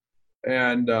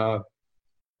 And,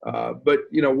 but,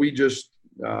 we just,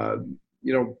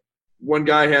 one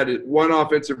guy had one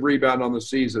offensive rebound on the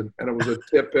season, and it was a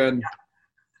tip in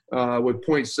with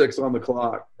 0.6 on the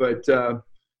clock. But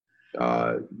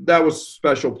that was a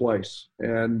special place.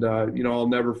 And, I'll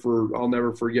never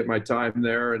forget my time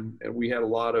there. And we had a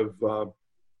lot of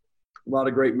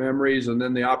great memories, and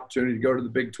then the opportunity to go to the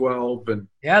Big 12. And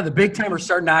yeah, the big timers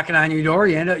start knocking on your door.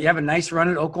 You have a nice run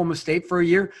at Oklahoma State for a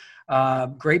year.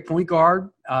 Great point guard.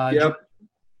 Yep.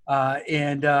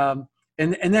 And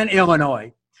then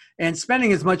Illinois, and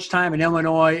spending as much time in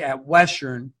Illinois at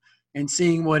Western and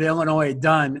seeing what Illinois had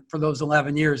done for those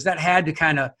 11 years, that had to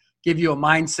kind of give you a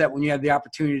mindset when you had the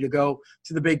opportunity to go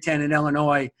to the Big Ten in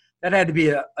Illinois. That had to be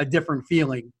a different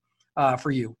feeling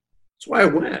for you. That's why I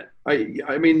went.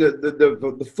 I mean,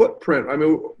 the footprint. I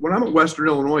mean, when I'm at Western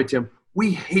Illinois, Tim,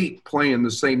 we hate playing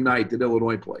the same night that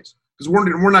Illinois plays because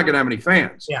we're not going to have any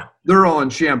fans. Yeah, they're all in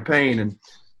Champaign,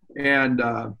 and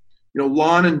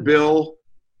Lon and Bill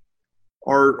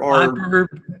are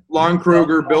Lon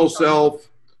Kruger, Bill Self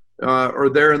are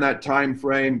there in that time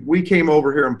frame. We came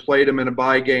over here and played them in a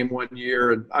bye game one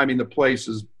year, and I mean the place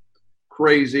is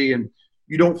crazy, and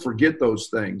you don't forget those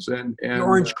things. And the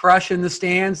Orange Crush in the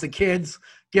stands, the kids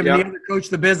giving the other coach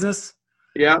the business.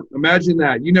 Yeah, imagine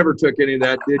that. You never took any of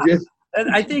that, did you?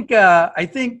 I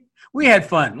think we had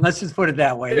fun. Let's just put it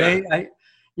that way.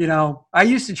 Yeah. I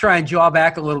used to try and jaw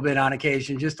back a little bit on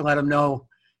occasion just to let them know,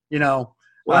 Well,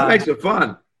 that makes it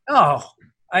fun.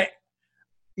 I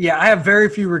have very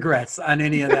few regrets on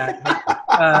any of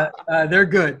that. They're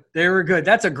good. They were good.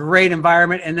 That's a great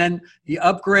environment. And then the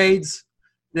upgrades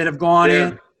that have gone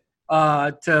in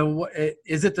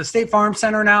is it the State Farm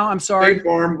Center now? I'm sorry. State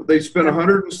Farm. They spent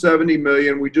 $170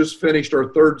 million. We just finished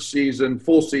our third season,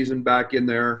 full season back in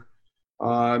there.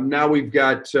 Now we've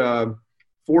got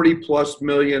 $40+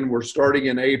 million. We're starting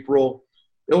in April.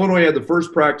 Illinois had the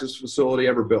first practice facility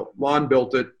ever built. Lon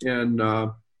built it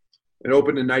it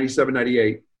opened in 97,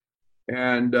 98.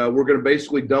 And we're going to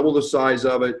basically double the size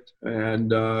of it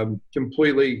and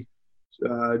completely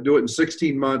do it in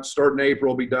 16 months. Start in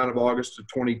April, be done of August of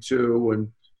 22.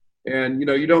 And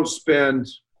you don't spend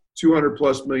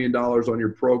 $200+ million on your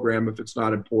program if it's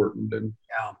not important.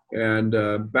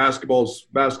 And basketball's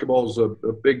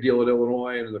a big deal at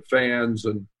Illinois and the fans.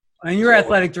 And your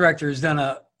athletic director has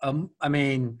done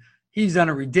he's done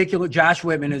a ridiculous. Josh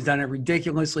Whitman has done a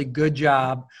ridiculously good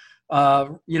job.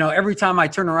 Every time I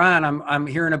turn around, I'm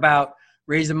hearing about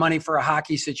raising money for a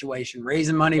hockey situation,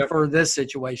 raising money for this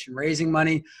situation, raising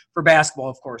money for basketball,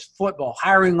 of course, football,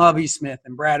 hiring Lovie Smith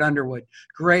and Brad Underwood,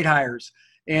 great hires,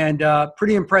 and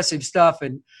pretty impressive stuff.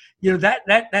 And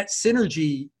that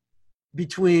synergy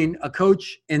between a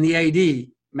coach and the AD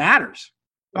matters.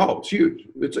 Oh, it's huge.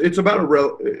 It's about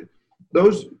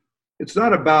it's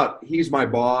not about he's my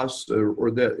boss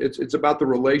or that. It's about the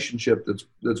relationship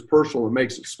that's personal and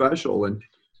makes it special. And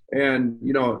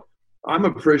I'm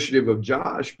appreciative of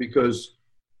Josh because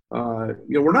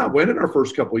we're not winning our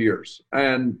first couple of years,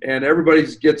 and everybody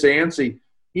gets antsy.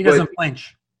 He doesn't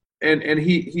flinch, and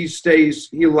he stays.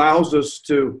 He allows us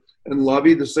to. And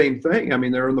Lovey the same thing. I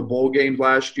mean, they're in the bowl game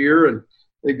last year, and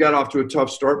they got off to a tough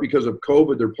start because of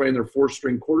COVID. They're playing their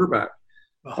fourth-string quarterback.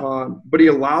 But he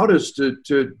allowed us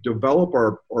to develop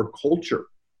our culture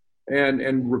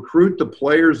and recruit the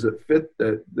players that fit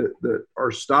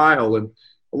our style. And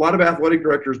a lot of athletic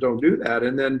directors don't do that.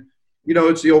 And then,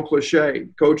 it's the old cliche: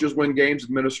 coaches win games,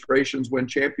 administrations win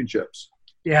championships.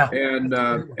 Yeah. And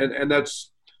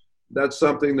that's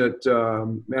something that,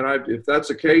 if that's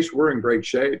the case, we're in great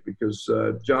shape because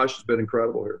Josh has been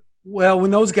incredible here. Well,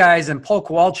 when those guys, and Paul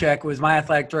Kowalczyk was my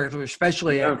athletic director,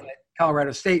 especially at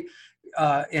Colorado State,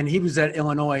 and he was at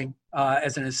Illinois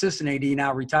as an assistant AD,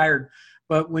 now retired.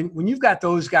 But when you've got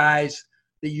those guys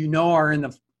that are in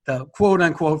the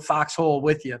quote-unquote foxhole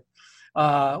with you,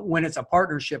 when it's a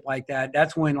partnership like that,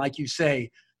 that's when, like you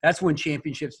say, that's when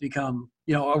championships become,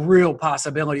 a real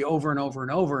possibility over and over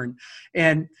and over.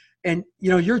 And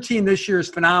your team this year is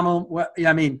phenomenal. Well,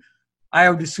 I mean,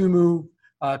 Ayo Dosunmu,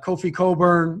 Kofi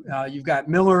Coburn, you've got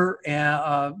Miller and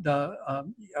a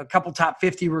couple top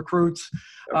 50 recruits.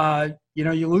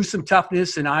 You lose some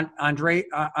toughness and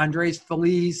Andres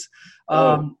Feliz.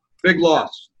 Big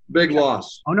loss.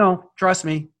 Oh no, trust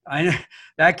me.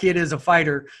 That kid is a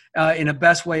fighter in the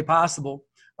best way possible.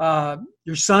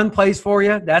 Your son plays for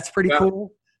you. That's pretty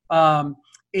cool. But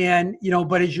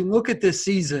as you look at this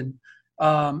season,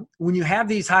 when you have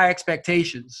these high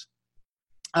expectations,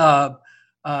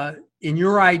 in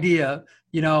your idea,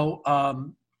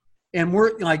 and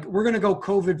we're going to go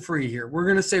COVID free here. We're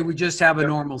going to say we just have a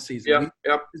normal season.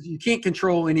 You can't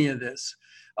control any of this.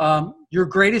 Your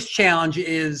greatest challenge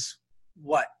is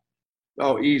what?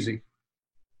 Oh, easy.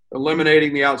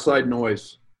 Eliminating the outside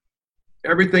noise.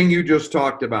 Everything you just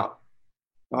talked about.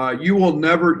 You'll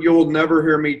never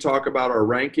hear me talk about our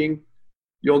ranking.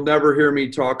 You'll never hear me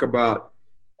talk about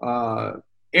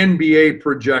NBA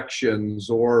projections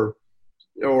or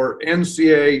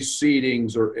NCAA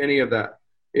seedings or any of that.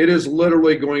 It is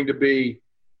literally going to be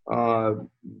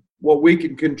what we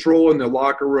can control in the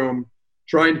locker room,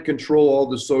 trying to control all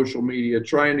the social media,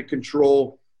 trying to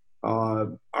control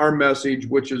our message,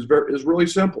 which is really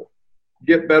simple.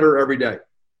 Get better every day.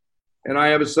 And I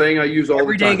have a saying I use all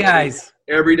the time.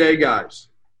 Everyday guys.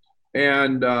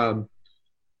 And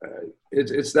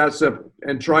it's that simple.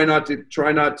 And try not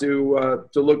to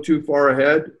look too far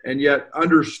ahead, and yet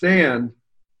understand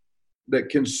that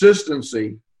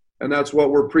consistency, and that's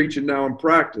what we're preaching now in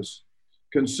practice.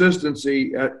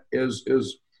 Consistency is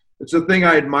it's the thing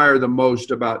I admire the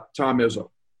most about Tom Izzo,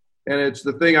 and it's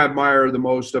the thing I admire the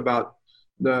most about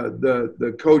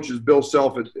the coaches. Bill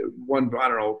Self at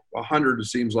 100, it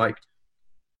seems like,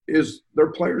 is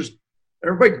their players.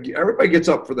 Everybody gets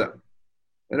up for them,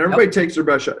 and everybody takes their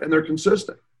best shot, and they're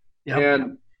consistent,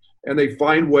 and they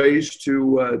find ways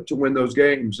to win those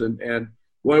games. And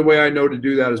one way I know to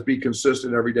do that is be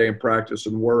consistent every day in practice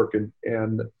and work.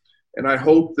 And I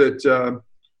hope that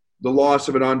the loss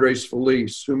of an Andres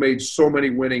Feliz, who made so many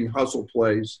winning hustle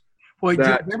plays. Boy, do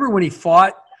you remember when he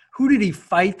fought? Who did he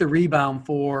fight the rebound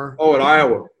for? Oh, at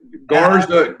Iowa.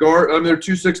 Garza. They're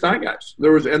 2 6'9" guys.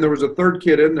 There was a third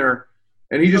kid in there,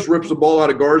 and he just rips the ball out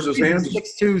of Garza's hands.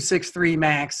 6'2", 6'3"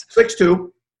 max.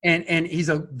 6'2". And he's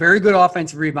a very good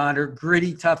offensive rebounder,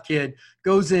 gritty, tough kid.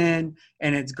 Goes in,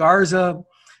 and it's Garza,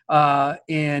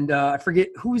 and I forget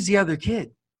who was the other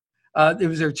kid. There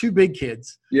were two big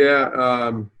kids.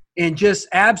 Yeah. And just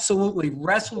absolutely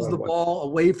wrestles the ball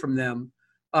away from them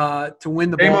to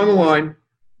win the ball. Game on the line.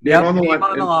 Game on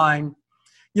the line.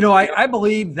 You know, I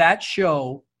believe that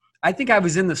show, I think I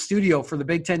was in the studio for the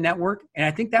Big Ten Network, and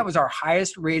I think that was our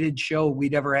highest rated show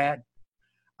we'd ever had.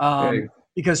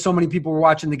 Because so many people were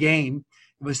watching the game.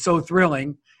 It was so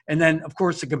thrilling. And then, of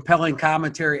course, the compelling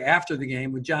commentary after the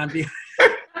game with John Beilein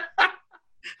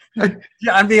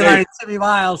and Timmy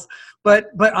Miles. But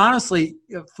honestly,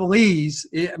 Feliz,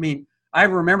 I mean, I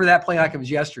remember that play like it was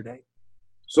yesterday.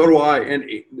 So do I. And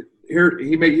here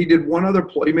he did one other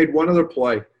play. He made one other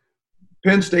play.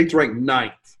 Penn State's ranked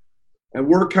 9th, and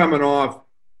we're coming off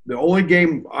the only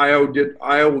game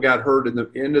Iowa got hurt in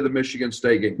the end of the Michigan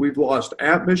State game. We've lost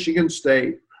at Michigan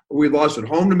State. We lost at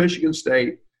home to Michigan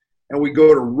State, and we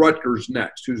go to Rutgers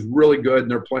next, who's really good,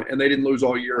 and they're playing. And they didn't lose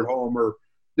all year at home, or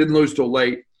didn't lose till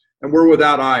late. And we're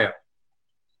without Iowa,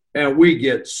 and we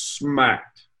get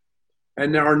smacked.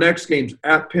 And now our next game's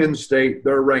at Penn State.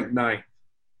 They're ranked 9th,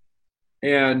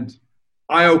 and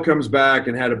Iowa comes back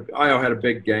and Iowa had a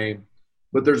big game,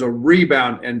 but there's a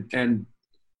rebound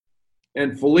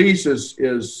and Feliz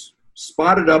is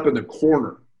spotted up in the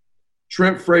corner.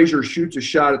 Trent Frazier shoots a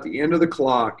shot at the end of the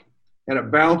clock, and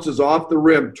it bounces off the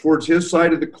rim towards his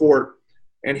side of the court,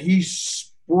 and he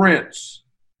sprints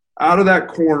out of that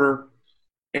corner,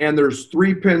 and there's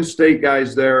 3 Penn State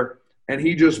guys there, and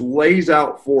he just lays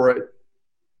out for it,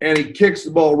 and he kicks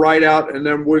the ball right out, and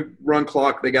then we run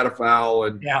clock. They got a foul,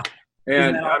 and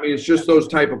I mean, it's just those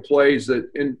type of plays that,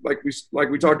 like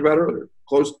we talked about earlier,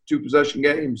 close to possession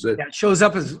games. That it shows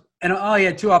up as, and he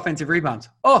had 2 offensive rebounds.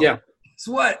 Oh, yeah. It's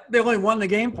what they only won the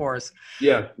game for us.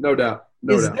 Yeah, no doubt.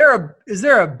 Is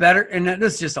there a better, and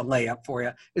this is just a layup for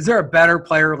you, is there a better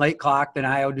player late clock than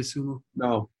Ayo Dosunmu?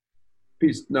 No.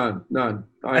 None.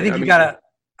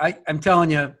 I'm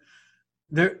telling you,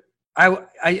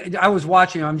 I was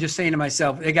watching him. I'm just saying to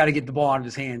myself, they got to get the ball out of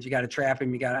his hands. You got to trap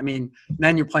him.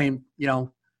 Then you're playing,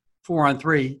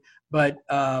 4-on-3. But,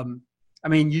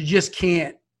 you just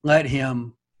can't let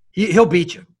him – he'll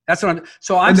beat you. That's what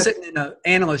I'm sitting in an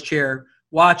analyst chair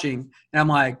watching, and I'm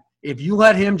like, if you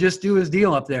let him just do his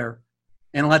deal up there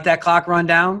and let that clock run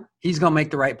down, he's going to make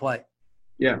the right play.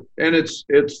 Yeah, and it's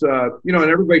and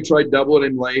everybody tried doubling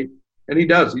him late, and he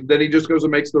does. Then he just goes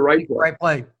and makes the right play. Right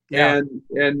play. Yeah.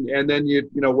 And then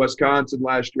Wisconsin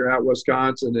last year at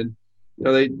Wisconsin, and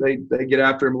they get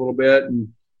after him a little bit, and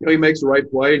he makes the right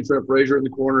play, and Trent Frazier in the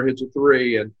corner hits a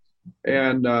 3,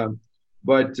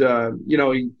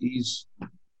 he's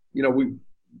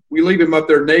we leave him up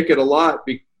there naked a lot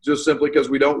just simply because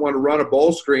we don't want to run a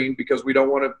ball screen because we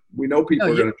know people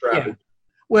are going to trap it.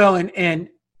 Well,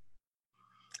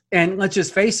 and let's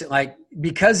just face it,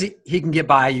 because he can get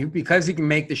by you, because he can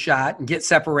make the shot and get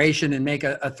separation and make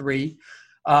a 3,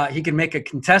 He can make a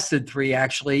contested three,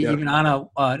 actually, Yeah. even on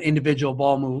an individual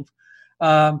ball move.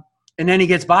 And then he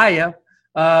gets by you,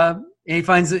 and he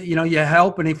finds that, you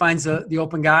help, and he finds the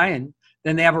open guy, and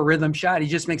then they have a rhythm shot. He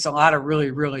just makes a lot of really,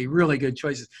 really, really good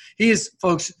choices.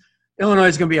 Folks, Illinois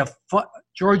is going to be a fun.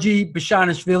 Georgi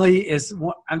Bezhanishvili is.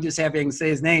 I'm just happy I can say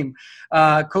his name.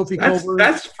 Kofi Coburn.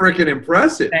 That's freaking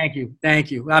impressive.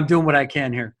 Thank you. I'm doing what I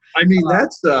can here. I mean,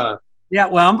 that's. Yeah,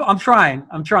 well, I'm trying.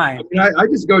 I mean, I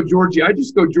just go Georgie. I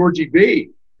just go Georgie B.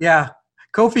 Yeah,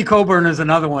 Kofi Coburn is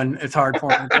another one. It's hard for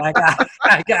me. But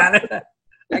I got it.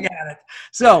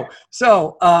 So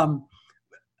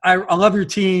I love your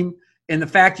team and the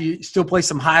fact you still play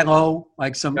some high-low,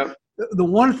 like some. Yep. The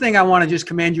one thing I want to just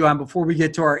commend you on before we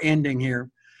get to our ending here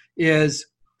is,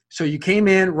 so you came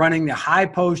in running the high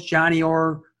post Johnny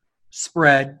Orr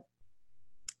spread,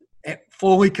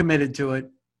 fully committed to it.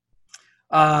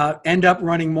 End up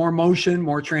running more motion,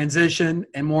 more transition,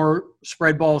 and more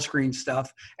spread ball screen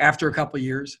stuff after a couple of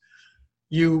years.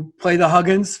 You play the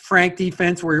Huggins Frank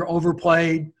defense where you're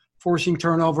overplayed, forcing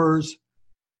turnovers.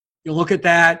 You look at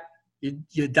that,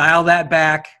 you dial that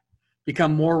back,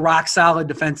 become more rock solid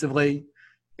defensively,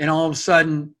 and all of a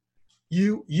sudden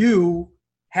you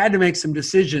had to make some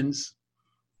decisions,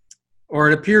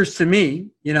 or it appears to me,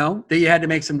 that you had to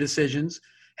make some decisions,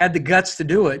 had the guts to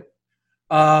do it.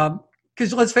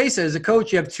 Because let's face it, as a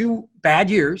coach, you have 2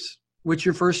 bad years, which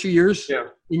your first few years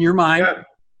in your mind.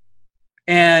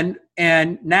 Yeah.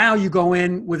 And now you go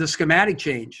in with a schematic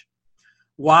change.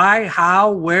 Why,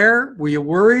 how, where? Were you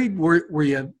worried? Were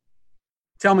you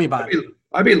 – tell me about it.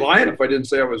 I'd be lying if I didn't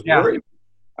say I was worried.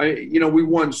 We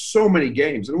won so many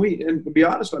games. And to be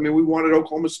honest, we won at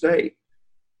Oklahoma State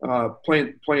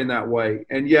playing that way.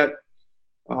 And yet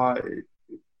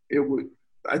it would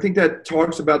 – I think that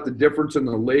talks about the difference in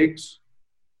the leagues.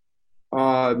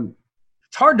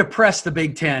 It's hard to press the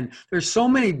Big Ten. There's so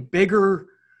many bigger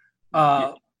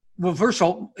well, first of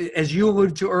all, as you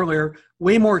alluded to earlier,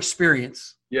 way more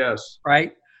experience. Yes.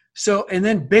 Right? So, and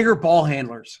then bigger ball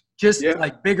handlers. Just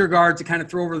like bigger guards to kind of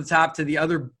throw over the top to the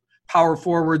other power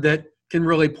forward that can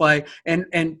really play. And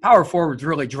power forwards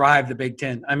really drive the Big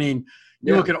Ten.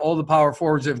 You look at all the power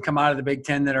forwards that have come out of the Big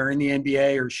Ten that are in the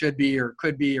NBA or should be or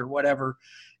could be or whatever.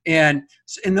 And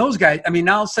those guys,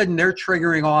 now all of a sudden they're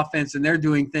triggering offense and they're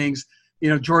doing things.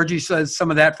 Georgie says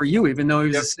some of that for you, even though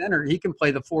he's a center. He can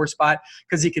play the 4 spot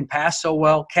because he can pass so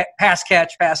well, pass,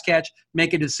 catch,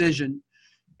 make a decision.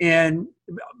 And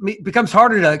it becomes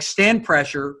harder to extend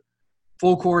pressure,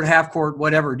 full court, half court,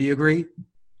 whatever. Do you agree?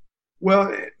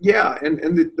 Well, yeah. And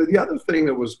the other thing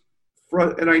that was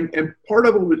part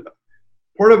of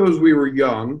it was we were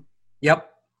young. Yep.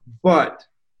 But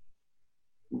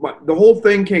the whole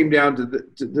thing came down to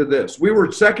this. We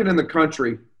were second in the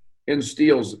country in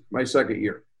steals my second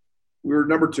year. We were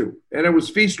number 2. And it was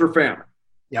feast or famine.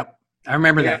 Yep. I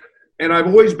remember that. And I've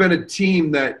always been a coach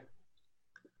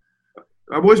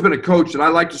that I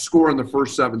like to score in the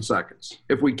first 7 seconds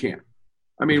if we can.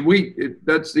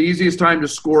 That's the easiest time to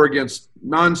score against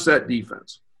non-set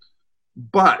defense.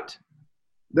 But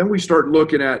then we start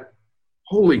looking at,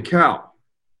 holy cow,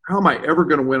 how am I ever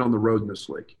going to win on the road in this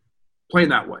league? Playing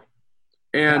that way.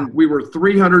 And we were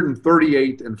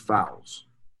 338th in fouls.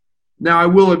 Now, I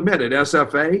will admit, at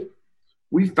SFA,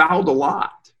 we fouled a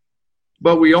lot.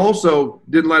 But we also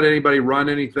didn't let anybody run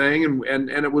anything. And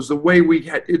it was the way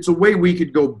it's a way we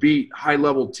could go beat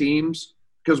high-level teams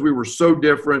because we were so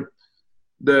different.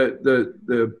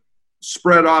 The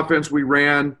spread offense we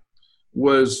ran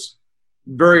was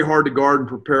very hard to guard and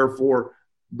prepare for.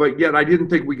 But yet I didn't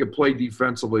think we could play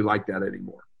defensively like that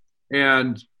anymore.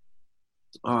 And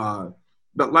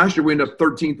but last year we ended up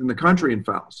 13th in the country in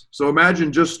fouls. So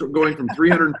imagine just going from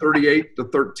 338 to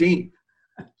 13.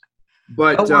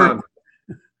 But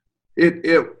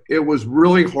it was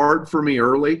really hard for me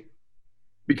early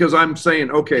because I'm saying,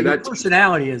 okay, that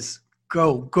personality is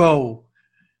go.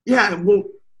 Yeah, well,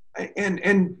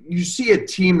 and you see a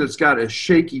team that's got a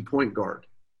shaky point guard.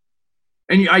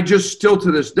 And I just still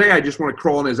to this day, I just want to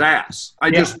crawl on his ass.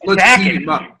 Let's heat him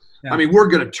up. Yeah. We're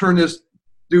going to turn this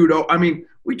dude.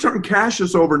 We turned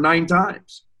Cassius over 9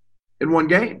 times in one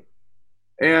game.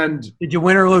 And did you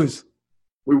win or lose?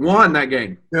 We won that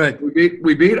game. Good.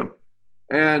 We beat him.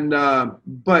 And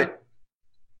but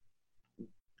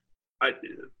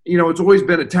it's always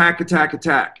been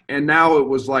attack. And now it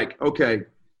was like, okay,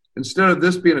 instead of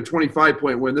this being a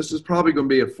 25-point win, this is probably going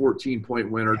to be a 14-point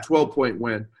win or 12-point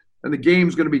win. And the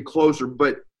game's going to be closer,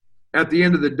 but at the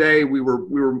end of the day, we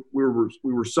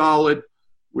were solid.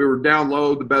 We were down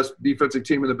low, the best defensive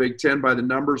team in the Big Ten by the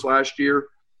numbers last year.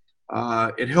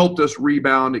 It helped us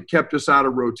rebound. It kept us out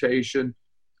of rotation,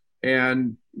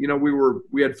 And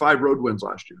we had 5 road wins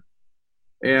last year,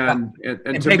 and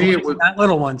to big me ones, it was not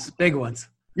little ones, big ones.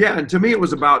 Yeah, and to me it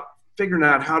was about figuring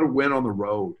out how to win on the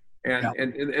road and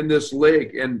in this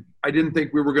league, and I didn't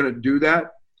think we were going to do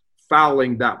that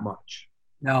fouling that much.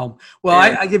 No, well,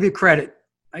 I give you credit.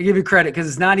 I give you credit because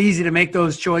it's not easy to make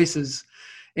those choices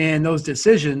and those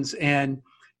decisions, and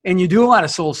you do a lot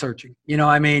of soul searching.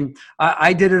 I mean,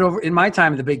 I did it over in my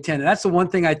time in the Big Ten, and that's the one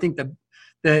thing I think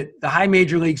the high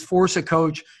major leagues force a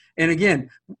coach. And again,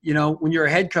 when you're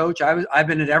a head coach, I've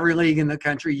been at every league in the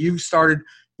country. You've started,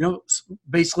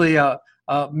 basically a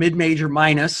mid-major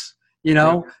minus,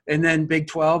 and then Big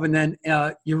 12, and then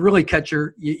you really cut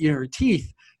your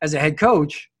teeth as a head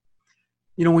coach,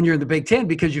 when you're in the Big Ten,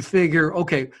 because you figure,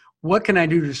 okay, what can I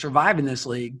do to survive in this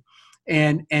league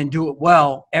and do it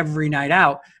well every night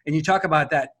out? And you talk about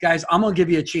that, guys, I'm going to give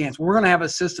you a chance. We're going to have a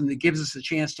system that gives us a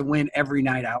chance to win every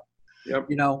night out. Yep.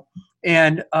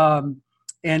 And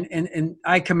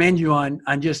I commend you on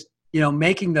just,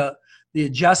 making the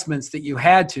adjustments that you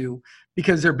had to,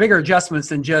 because they're bigger adjustments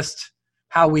than just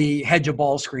how we hedge a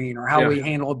ball screen or how we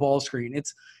handle a ball screen.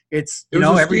 It's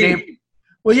every day.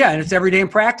 Well, yeah. And it's every day in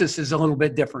practice is a little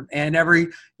bit different, and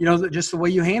just the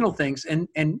way you handle things. And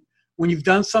when you've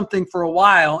done something for a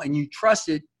while and you trust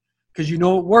it because it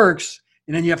works,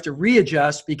 and then you have to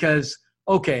readjust because,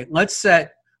 okay, let's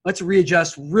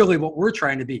readjust really what we're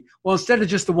trying to be. Well, instead of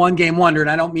just the one game wonder, and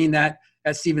I don't mean that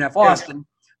at Stephen F. Austin,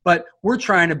 but we're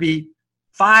trying to be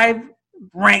 5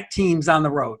 ranked teams on the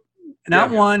road,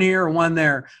 not one here or one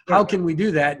there. How can we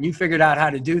do that? And you figured out how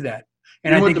to do that.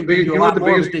 And I think you can do a lot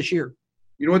more of it this year.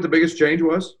 You know what the biggest change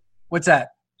was? What's that?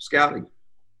 Scouting.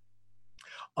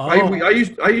 Oh. I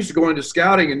used to go into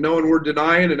scouting and knowing we're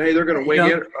denying and, hey, they're going to wing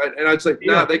it. And I'd say,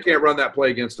 no, they can't run that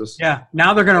play against us. Yeah,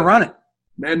 now they're going to run it.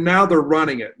 And now they're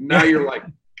running it. Now you're like,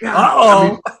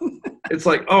 God. It's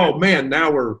like, oh, man, now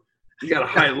you got a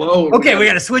high-low. Okay, we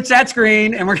got to switch that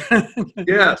screen, and we're going to.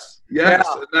 Yes. Yeah.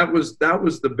 And that was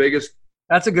the biggest.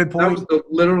 That's a good point. That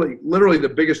was literally the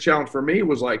biggest challenge for me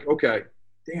was like, okay,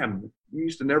 damn, we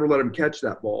used to never let them catch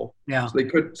that ball. Yeah.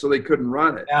 So they couldn't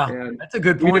run it. Yeah. And that's a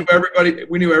good point.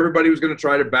 We knew everybody was going to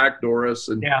try to backdoor us,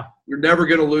 and you're never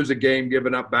going to lose a game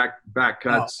giving up back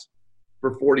cuts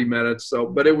for 40 minutes. So,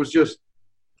 but it was just.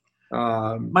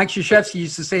 Mike Krzyzewski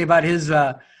used to say about his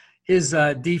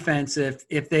defense,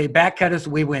 if they back cut us,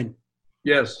 we win.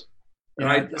 Yes. And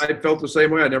I felt the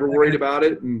same way. I never worried about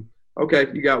it. And okay,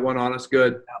 you got one on us.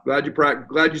 Good. Glad you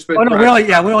spent. Oh no, really?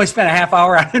 Yeah, we only spent a half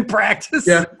hour out in practice.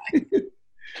 Yeah.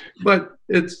 But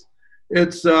it's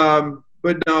something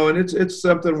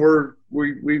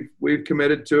we've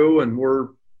committed to, and we're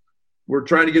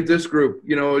trying to get this group.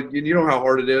 You know how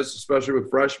hard it is, especially with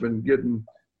freshmen, getting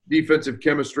defensive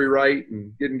chemistry right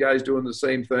and getting guys doing the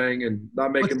same thing and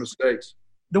not making mistakes.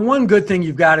 The one good thing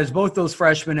you've got is both those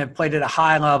freshmen have played at a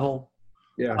high level.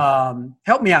 Yeah.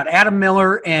 Help me out. Adam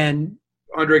Miller and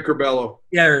Andre Curbelo.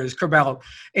 Yeah, there it is, Curbelo.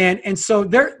 And so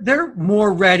they're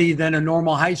more ready than a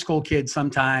normal high school kid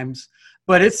sometimes,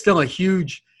 but it's still a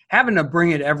huge having to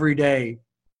bring it every day,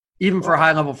 even for a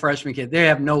high level freshman kid. They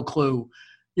have no clue.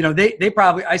 They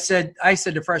probably I said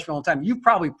to freshmen all the time, you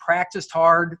probably practiced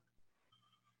hard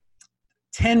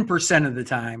 10% of the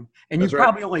time, and you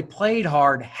probably only played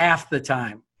hard half the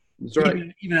time. That's right.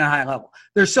 Even at a high level.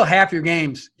 There's still half your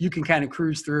games you can kind of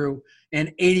cruise through,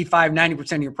 and 85,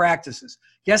 90% of your practices.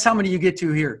 Guess how many you get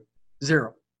to here?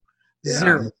 0. Yeah.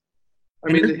 0.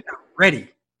 I mean, ready.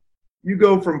 You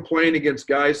go from playing against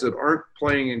guys that aren't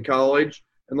playing in college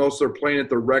and those that are playing at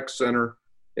the rec center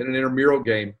in an intramural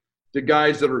game to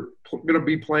guys that are going to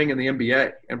be playing in the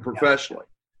NBA and professionally.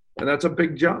 And that's a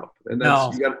big jump. And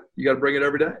that's you got to bring it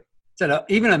every day. So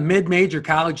even a mid-major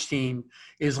college team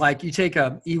is like you take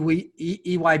a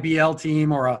EYBL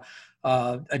team or a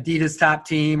Adidas top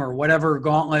team or whatever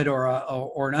gauntlet or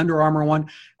an Under Armour one.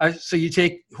 So you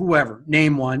take whoever,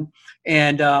 name one,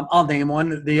 and I'll name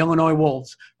one, the Illinois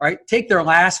Wolves. Right? Take their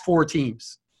last 4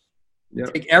 teams.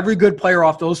 Yep. Take every good player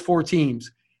off those 4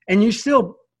 teams, and you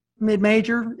still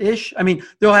mid-major-ish. I mean,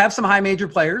 they'll have some high major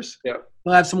players. Yeah.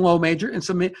 They'll have some low major and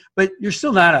some, but you're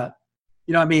still not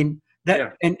and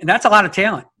that's a lot of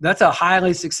talent. That's a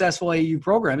highly successful AAU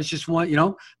program. It's just one,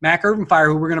 Mac Irvinfire,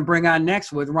 who we're going to bring on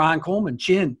next with Ron Coleman,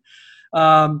 Chin,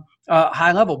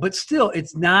 high level, but still it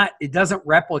doesn't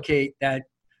replicate that,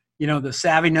 the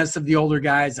savviness of the older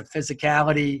guys, the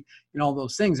physicality, and all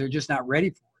those things. They're just not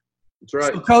ready for it. That's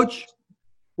right. So, Coach,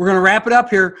 we're going to wrap it up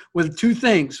here with 2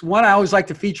 things. One, I always like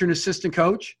to feature an assistant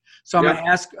coach. So I'm going to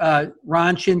ask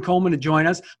Ron Chin Coleman to join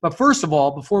us. But first of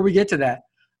all, before we get to that,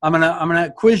 I'm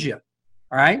gonna quiz you.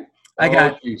 All right?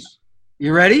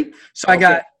 You ready? So I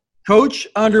got Coach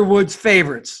Underwood's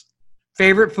favorites.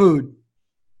 Favorite food?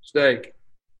 Steak.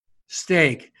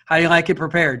 How do you like it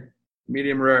prepared?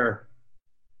 Medium rare.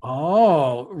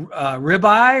 Oh,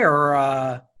 ribeye or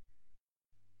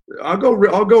I'll go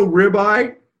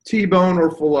ribeye, T-bone,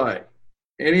 or fillet.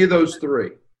 Any of those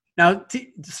three. now?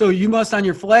 So you must on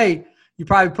your fillet. You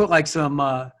probably put like some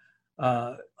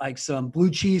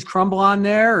blue cheese crumble on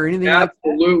there or anything like that.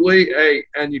 Absolutely. Hey,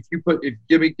 and if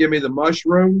give me the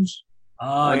mushrooms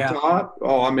on yeah. top.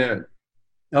 Oh, I'm in.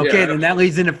 Okay, Yeah. then that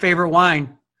leads into favorite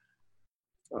wine.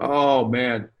 Oh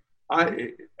man,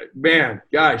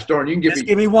 gosh darn, you can Just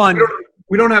give me one.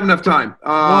 We don't have enough time.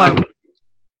 One.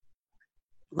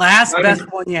 Last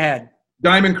best one you had.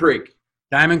 Diamond Creek.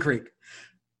 Diamond Creek.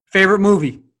 Favorite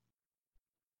movie?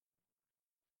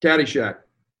 Caddyshack.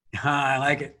 I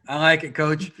like it,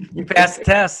 Coach. You passed the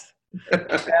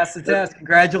test.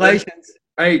 Congratulations.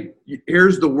 Hey,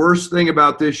 here's the worst thing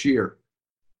about this year.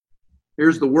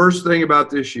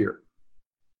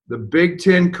 The Big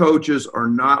Ten coaches are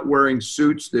not wearing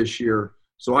suits this year,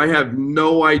 so I have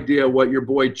no idea what your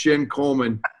boy Chin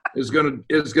Coleman is gonna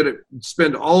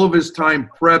spend all of his time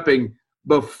prepping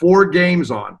before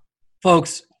games on.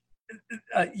 Folks,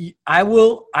 I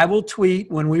will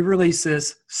tweet when we release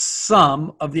this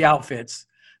some of the outfits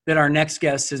that our next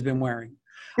guest has been wearing.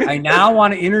 I now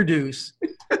want to introduce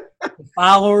the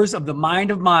followers of the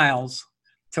Mind of Miles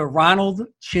to Ronald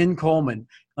Chin Coleman.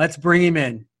 Let's bring him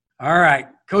in. All right.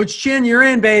 Coach Chin, you're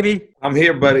in, baby. I'm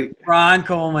here, buddy. Ron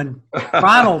Coleman.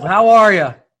 Ronald, how are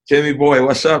you? Jimmy boy,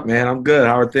 what's up, man? I'm good.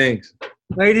 How are things?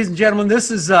 Ladies and gentlemen,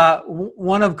 this is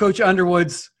one of Coach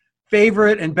Underwood's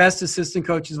favorite and best assistant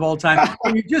coaches of all time.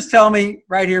 Can you just tell me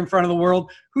right here in front of the world,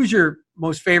 who's your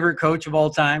most favorite coach of all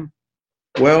time?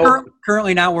 Well,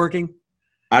 currently not working.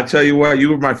 I tell you what, you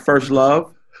were my first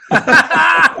love. We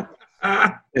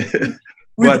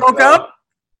broke up?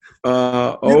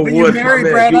 You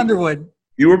married Brad Underwood.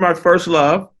 You were my first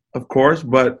love, of course,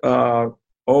 but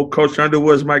old Coach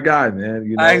Underwood's my guy, man.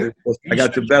 You know, I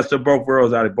got the best of both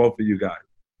worlds out of both of you guys.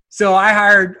 So I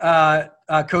hired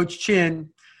Coach Chin,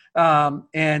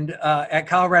 and at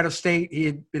Colorado State, he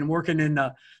had been working in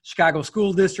the Chicago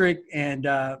School District and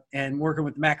working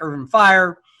with the Mac Irvin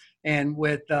Fire and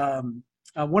with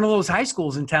one of those high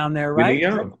schools in town there, right?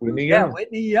 Whitney Young.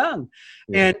 Whitney Young.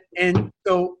 Yeah. And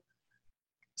so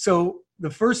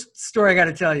the first story I got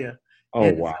to tell you.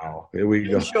 Oh, wow. Here we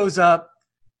go. He shows up,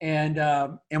 and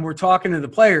we're talking to the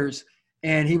players,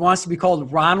 and he wants to be called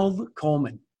Ronald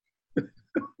Coleman. Is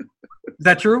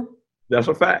that true? That's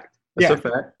a fact. That's a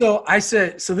fact. So I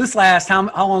said, so this lasts, how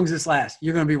long does this last?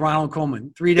 You're going to be Ronald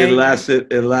Coleman. 3 days?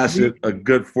 It lasted a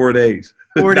good 4 days.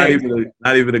 4 days.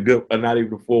 Not even a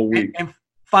full week. And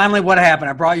finally, what happened?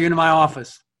 I brought you into my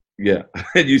office. Yeah.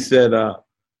 And you said,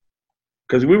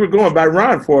 because we were going by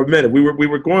Ron for a minute. We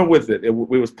were going with it. It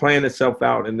was playing itself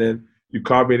out. And then you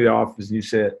called me to the office and you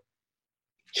said,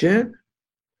 Chin,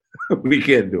 we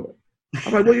can't do it.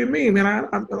 I'm like, what do you mean, man?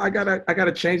 I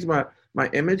gotta change my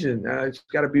image and I just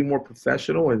gotta be more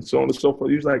professional and so on and so forth.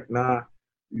 He was like, nah,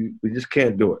 we just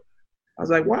can't do it. I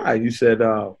was like, why? You said,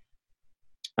 I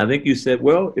think you said,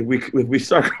 well, if we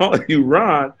start calling you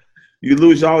Ron, you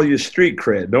lose all your street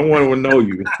cred. No one will know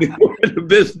you. We're in the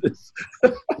business.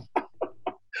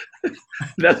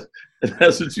 That's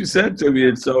what you said to me,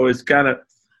 and so it's kind of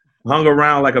hung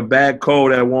around like a bad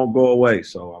cold that won't go away.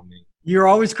 So I mean, you're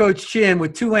always Coach Chin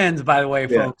with two N's, by the way,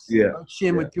 folks. Yeah, Coach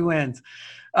Chin with two N's.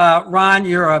 Ron,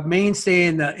 you're a mainstay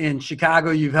in Chicago.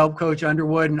 You've helped Coach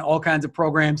Underwood in all kinds of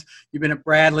programs. You've been at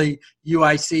Bradley,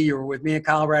 UIC. You were with me at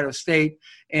Colorado State,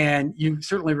 and you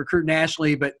certainly recruit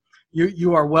nationally. But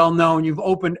you are well known. You've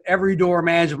opened every door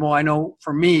imaginable. I know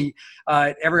for me,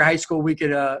 at every high school we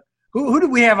could. Who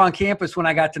did we have on campus when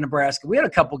I got to Nebraska? We had a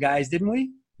couple guys, didn't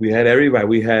we? We had everybody.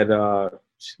 We had Jaleel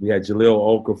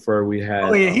Okafor. We had.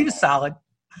 Oh yeah, he was solid.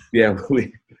 Yeah,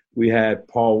 we had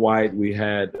Paul White. We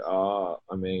had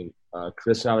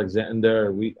Chris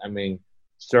Alexander.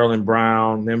 Sterling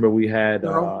Brown. Remember we had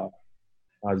Josh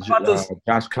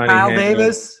Cunningham. Kyle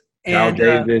Davis.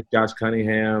 Josh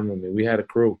Cunningham. I mean, we had a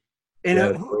crew. And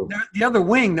the other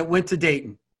wing that went to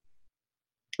Dayton.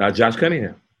 Josh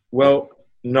Cunningham. Well.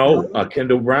 No,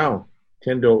 Kendall Brown.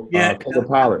 Kendall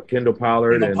Pollard.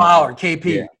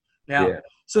 KP. Yeah.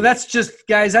 So that's just,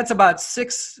 guys, that's about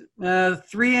 3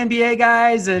 NBA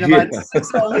guys and about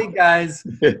 6 all-league guys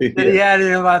that he had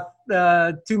in about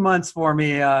 2 months for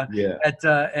me at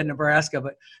Nebraska.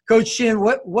 But Coach Chin,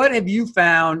 what have you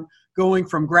found going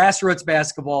from grassroots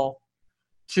basketball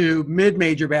to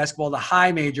mid-major basketball to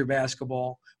high major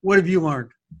basketball? What have you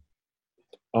learned?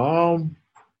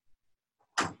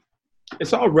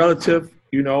 it's all relative,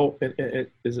 you know.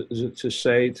 Is it to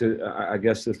say to? I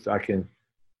guess if I can,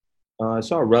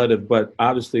 it's all relative. But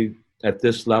obviously, at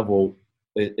this level,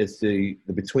 it's the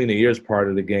between the years part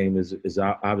of the game is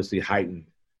obviously heightened.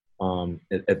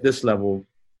 At this level,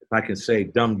 if I can say,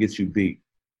 dumb gets you beat.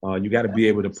 You got to be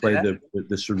able to play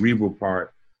the cerebral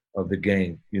part of the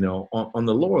game. You know, on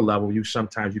the lower level,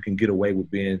 sometimes you can get away with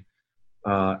being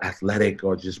athletic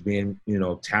or just being, you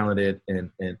know, talented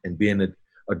and being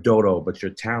a dodo, but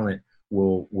your talent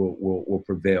will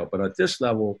prevail. But at this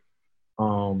level,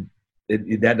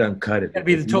 that doesn't cut it. That'd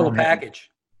be the total package.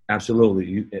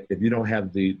 Absolutely. If you don't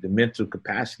have the mental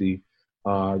capacity,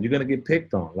 you're gonna get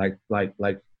picked on. Like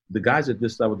the guys at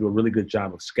this level do a really good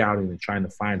job of scouting and trying to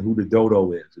find who the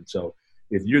dodo is. And so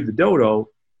if you're the dodo,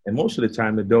 and most of the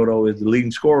time the dodo is the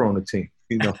leading scorer on the team,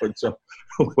 you know, and so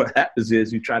what happens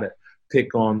is you try to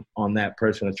pick on that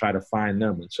person and try to find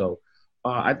them. And so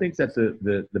I think that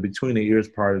the between the ears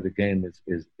part of the game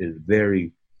is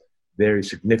very, very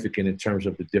significant in terms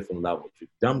of the different levels.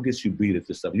 Dumb gets you beat at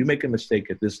this level. You make a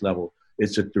mistake at this level,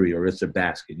 it's a three or it's a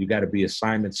basket. You got to be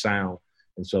assignment sound.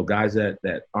 And so guys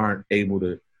that aren't able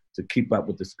to keep up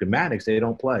with the schematics, they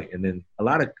don't play. And then a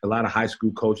lot of high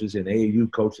school coaches and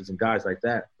AAU coaches and guys like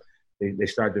that, they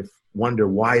start to wonder,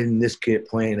 why isn't this kid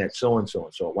playing at so-and-so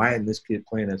and so? Why isn't this kid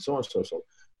playing at so-and-so? So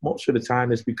most of the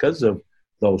time it's because of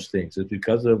those things. It's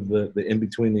because of the in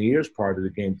between the ears part of the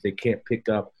game. They can't pick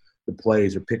up the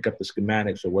plays or pick up the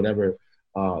schematics or whatever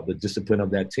the discipline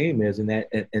of that team is, and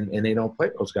they don't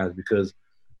play those guys because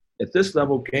at this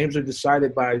level, games are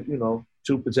decided by, you know,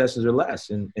 2 possessions or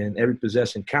less, and every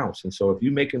possession counts. And so if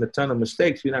you're making a ton of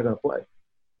mistakes, you're not going to play.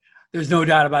 There's no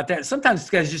doubt about that. Sometimes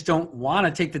guys just don't want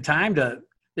to take the time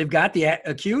they've got the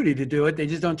acuity to do it. They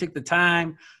just don't take the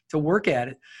time to work at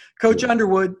it. Coach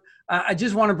Underwood, I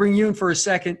just want to bring you in for a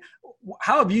second.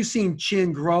 How have you seen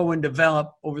Chin grow and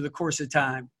develop over the course of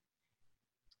time?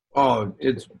 Oh,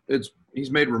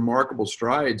 he's made remarkable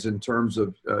strides in terms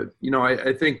of, you know,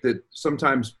 I think that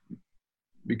sometimes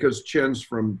because Chin's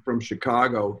from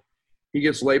Chicago, he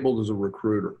gets labeled as a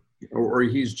recruiter, or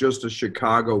he's just a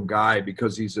Chicago guy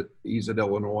because he's at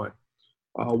Illinois.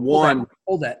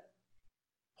 Hold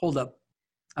up.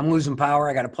 I'm losing power.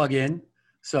 I got to plug in.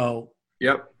 So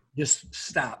yep. Just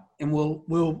stop, and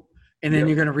and then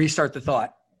you're going to restart the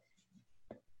thought.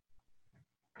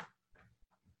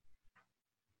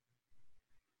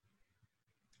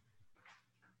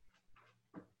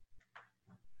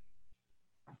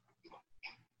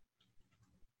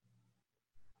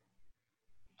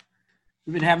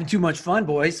 We've been having too much fun,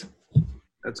 boys.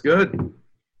 That's good.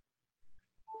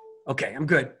 Okay, I'm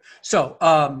good. So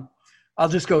I'll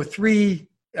just go 3.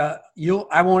 I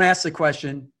won't ask the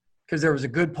question because there was a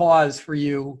good pause for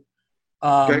you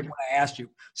when I asked you.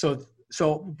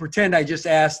 So pretend I just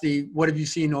asked what have you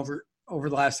seen over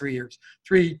the last 3 years?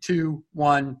 3, 2,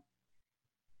 1.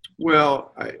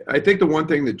 Well, I think the one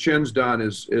thing that Chin's done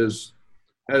has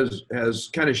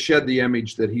kind of shed the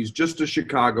image that he's just a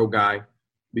Chicago guy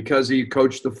because he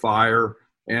coached the Fire,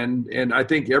 and I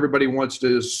think everybody wants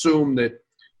to assume that,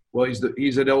 well,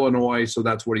 he's at Illinois, so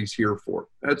that's what he's here for.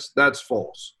 That's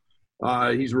false.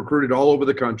 He's recruited all over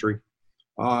the country,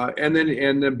 and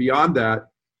then beyond that,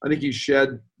 I think he's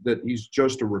shed that he's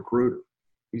just a recruiter.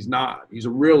 He's not. He's a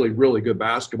really, really good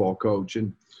basketball coach,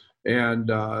 and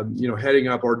you know, heading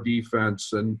up our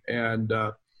defense and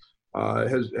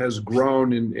has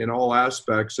grown in all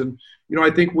aspects. And you know,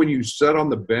 I think when you sit on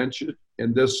the bench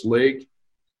in this league,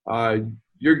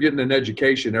 you're getting an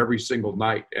education every single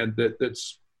night, and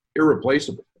that's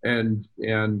irreplaceable. And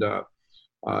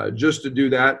just to do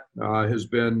that has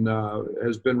been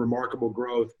remarkable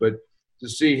growth. But to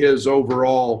see his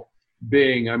overall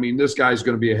being, I mean, this guy's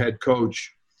going to be a head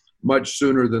coach much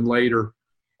sooner than later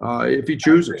if he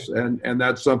chooses, and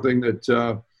that's something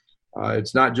that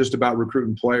it's not just about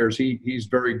recruiting players. He's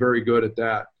very, very good at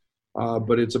that.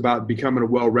 But it's about becoming a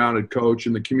well-rounded coach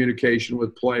and the communication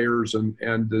with players and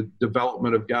the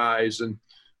development of guys. And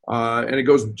it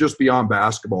goes just beyond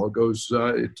basketball. It goes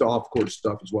to off-court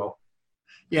stuff as well.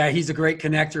 Yeah, he's a great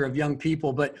connector of young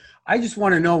people. But I just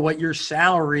want to know what your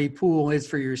salary pool is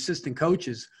for your assistant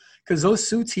coaches, because those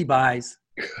suits he buys,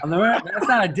 that's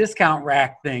not a discount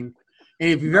rack thing. And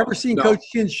if you've ever seen Coach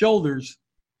Chin's shoulders,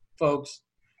 folks,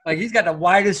 like he's got the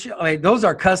widest. Like those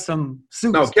are custom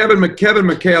suits. No, Kevin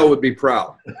McHale would be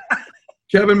proud.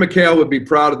 Kevin McHale would be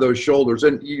proud of those shoulders.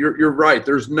 And you're right.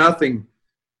 There's nothing.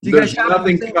 Do you guys shop at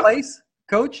the same place,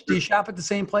 Coach? Do you shop at the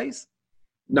same place?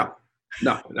 No.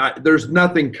 There's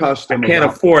nothing custom. I can't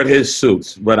afford his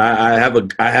suits, but I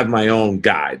have my own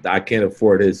guy. I can't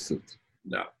afford his suits.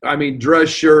 No, I mean dress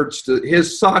shirts.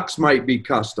 His socks might be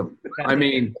custom. I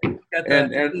mean,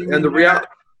 and the reality,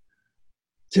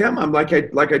 Tim, I'm like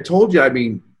I told you. I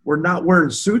mean, we're not wearing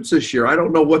suits this year. I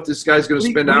don't know what this guy's going to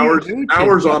spend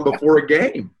hours on before a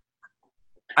game.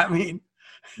 I mean,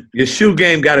 your shoe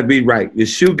game got to be right. Your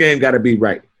shoe game got to be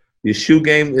right. Your shoe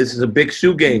game, this is a big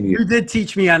shoe game here. You did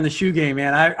teach me on the shoe game,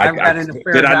 man. I've got into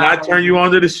fair. Did I not turn you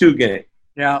on to the shoe game?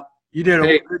 Yeah, you did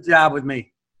a good job with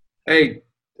me. Hey,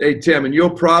 Tim, and you'll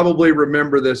probably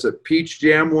remember this at Peach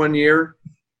Jam one year.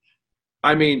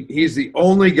 I mean, he's the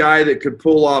only guy that could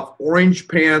pull off orange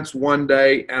pants one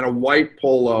day and a white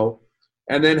polo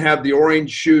and then have the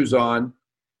orange shoes on.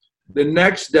 The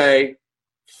next day,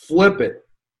 flip it.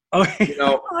 Oh,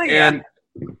 yeah.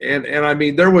 And I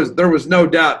mean, there was no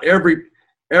doubt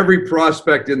every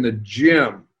prospect in the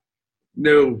gym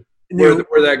knew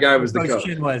where that guy was the coach.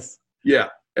 Chin was. Yeah,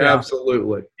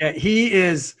 absolutely. Yeah, he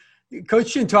is.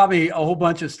 Coach Chin taught me a whole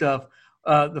bunch of stuff.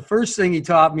 The first thing he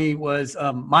taught me was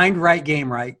mind right, game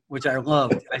right, which I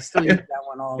loved. I still use that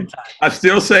one all the time. I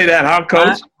still say that, huh,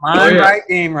 Coach? Mind right,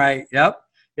 game right. Yep.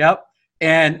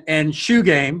 And shoe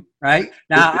game, right?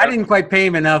 Now, I didn't quite pay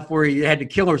him enough where he had the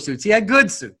killer suits. He had good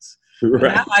suits.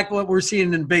 Right. Not like what we're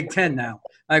seeing in Big Ten now.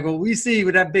 Like what we see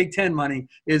with that Big Ten money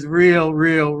is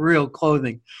real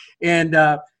clothing. And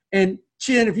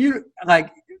Chin, if you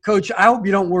like, Coach, I hope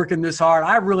you don't work him this hard.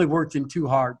 I really worked him too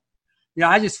hard. You know,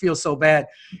 I just feel so bad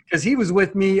because he was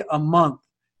with me a month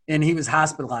and he was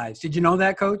hospitalized. Did you know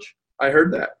that, Coach? I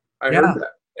heard that. I heard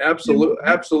that. Absolutely.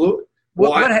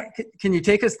 What can you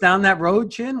take us down that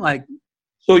road, Chin? Like,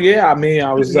 so yeah, I mean,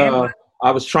 I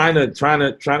was trying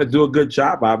to do a good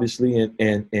job, obviously,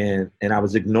 and I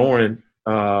was ignoring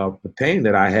the pain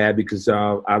that I had because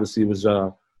obviously it was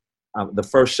the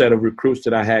first set of recruits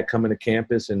that I had coming to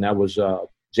campus, and that was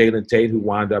Jalen Tate, who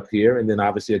wound up here, and then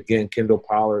obviously again Kendall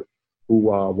Pollard, who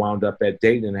wound up at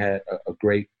Dayton and had a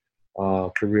great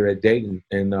career at Dayton,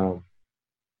 and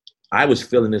I was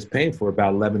feeling this pain for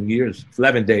about 11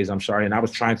 days. I'm sorry, and I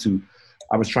was trying to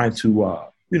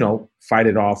fight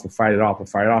it off,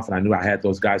 and I knew I had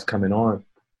those guys coming on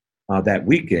that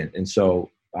weekend, and so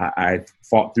I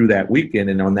fought through that weekend.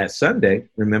 And on that Sunday,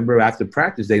 remember, after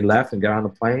practice, they left and got on a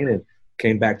plane and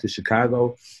came back to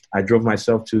Chicago. I drove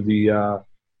myself to the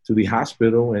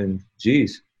hospital, and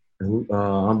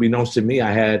unbeknownst to me,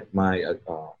 I had my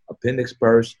appendix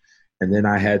burst, and then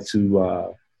I had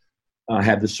to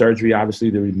have the surgery,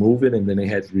 obviously, to remove it, and then they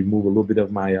had to remove a little bit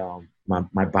of my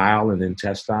my bile and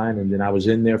intestine, and then I was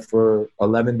in there for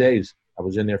 11 days. That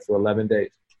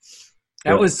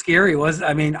was scary.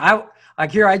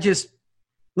 I just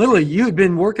literally, you had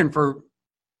been working for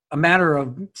a matter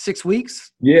of 6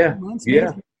 weeks. Yeah.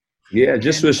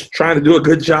 Just was trying to do a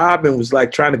good job and was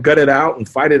like trying to gut it out and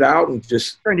fight it out and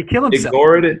just trying to kill himself.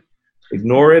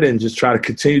 Ignore it, and just try to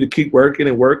continue to keep working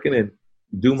and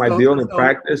do my deal in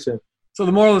practice. And so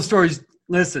the moral of the story is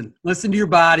listen to your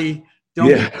body. Don't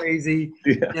be crazy.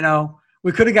 Yeah. You know,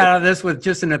 we could have got out of this with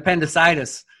just an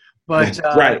appendicitis, but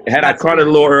right. Had I caught it a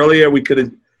little earlier, we could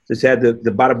have just had the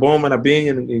bada boom and a bing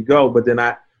and go. But then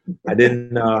I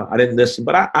didn't listen.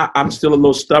 But I'm still a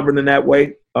little stubborn in that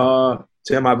way.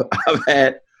 Tim, I've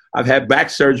had back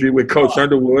surgery with Coach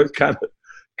Underwood, kind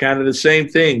of the same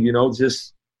thing. You know,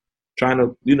 just trying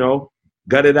to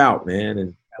gut it out, man.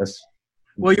 And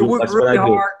you work really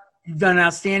hard. You've done an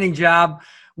outstanding job.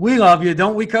 We love you,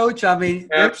 don't we, Coach? I mean,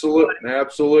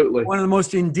 absolutely. One of the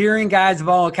most endearing guys of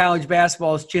all of college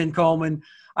basketball is Chin Coleman.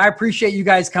 I appreciate you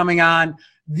guys coming on.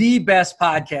 The best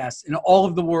podcast in all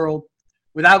of the world,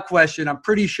 without question. I'm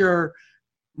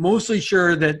mostly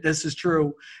sure that this is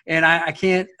true. And I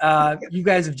can't you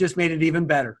guys have just made it even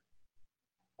better.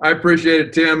 I appreciate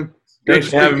it, Tim. Thanks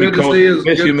for having me, Coach.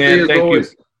 Miss you, man. Thank you.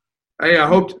 Hey, I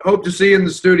hope to see you in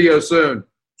the studio soon.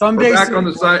 Someday back on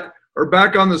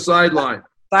the sideline.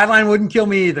 Sideline wouldn't kill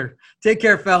me either. Take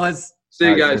care, fellas. See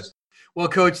you guys. Well,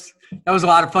 Coach, that was a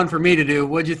lot of fun for me to do.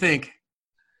 What'd you think?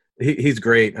 He's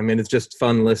great. I mean, it's just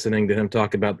fun listening to him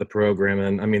talk about the program.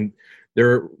 And I mean,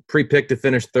 they're pre-picked to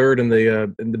finish third in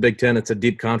the Big Ten. It's a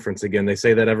deep conference again. They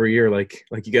say that every year, like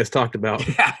you guys talked about.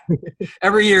 Yeah,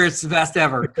 every year it's the best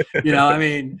ever. I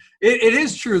mean, it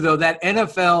is true though, that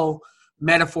NFL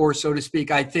metaphor, so to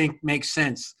speak, I think makes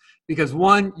sense. Because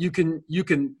one, you can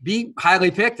be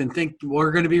highly picked and think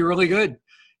we're going to be really good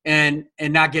and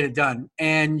not get it done.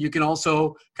 And you can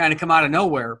also kind of come out of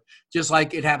nowhere, just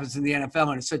like it happens in the NFL.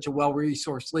 And it's such a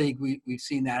well-resourced league. We've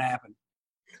seen that happen.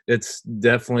 It's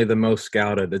definitely the most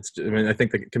scouted. I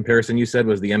think the comparison you said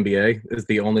was the NBA is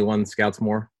the only one scouts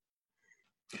more.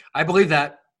 I believe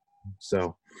that.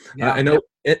 So Yeah. I know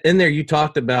in there you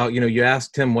talked about, you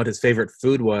asked him what his favorite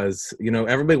food was.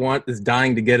 Everybody is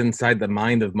dying to get inside the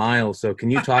mind of Miles. So can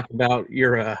you talk about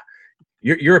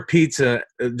you're a pizza,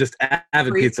 just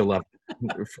avid pizza lover.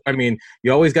 I mean,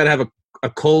 you always got to have a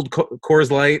cold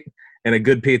Coors Light and a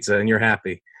good pizza, and you're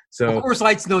happy. So of course,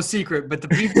 Light's no secret, but the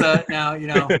pizza now,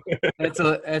 that's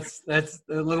a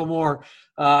little more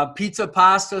pizza,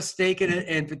 pasta, steak,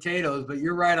 and potatoes. But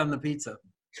you're right on the pizza.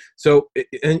 So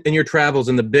in your travels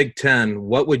in the Big Ten,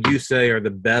 what would you say are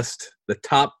the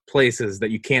top places that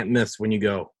you can't miss when you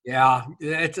go? Yeah,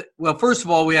 well, first of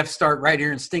all, we have to start right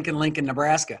here in stinking Lincoln,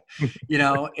 Nebraska,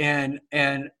 and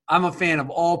I'm a fan of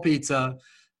all pizza.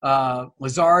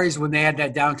 Lazzari's, when they had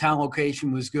that downtown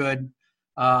location, was good,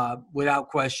 without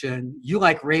question. You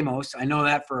like Ramos, I know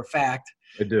that for a fact.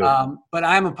 I do. But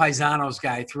I'm a Paisanos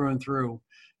guy through and through.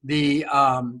 The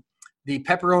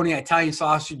pepperoni Italian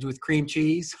sausage with cream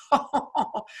cheese,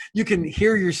 you can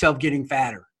hear yourself getting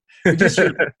fatter. Just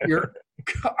your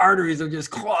arteries are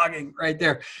just clogging right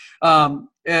there.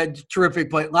 Terrific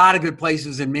place. A lot of good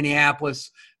places in Minneapolis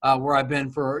where I've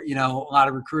been for, a lot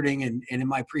of recruiting and in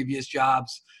my previous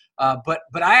jobs. But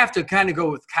I have to kind of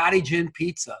go with Cottage Inn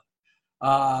Pizza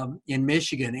in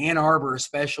Michigan. Ann Arbor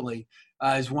especially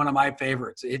is one of my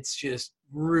favorites. It's just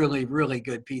really, really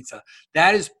good pizza.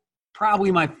 That is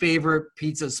probably my favorite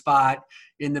pizza spot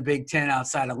in the Big Ten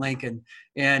outside of Lincoln.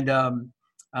 And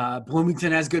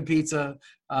Bloomington has good pizza.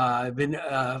 I've been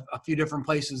a few different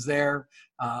places there.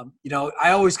 I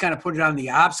always kind of put it on the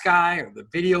ops guy or the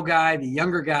video guy, the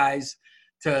younger guys,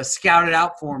 to scout it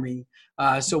out for me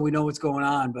so we know what's going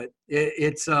on. But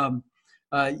it's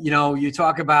you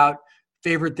talk about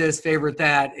favorite this, favorite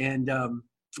that, and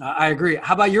I agree.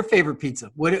 How about your favorite pizza?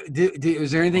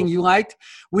 Is there anything you liked?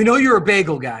 We know you're a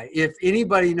bagel guy. If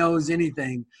anybody knows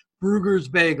anything, Bruegger's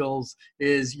Bagels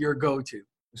is your go-to.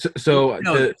 So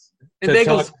and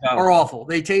bagels are awful.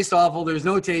 They taste awful. There's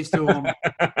no taste to them.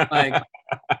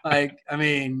 I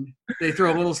mean, they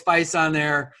throw a little spice on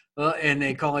there and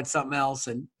they call it something else.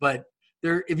 But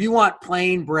if you want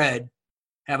plain bread,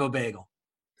 have a bagel.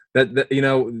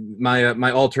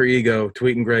 My alter ego,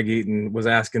 Tweeting Greg Eaton, was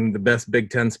asking the best Big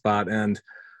Ten spot, and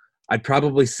I'd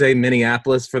probably say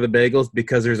Minneapolis for the bagels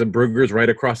because there's a Bruegger's right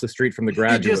across the street from the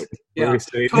Graduate.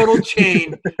 Total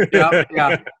chain.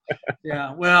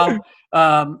 Yeah. Well,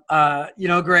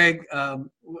 Greg,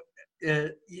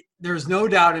 there's no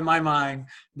doubt in my mind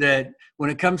that when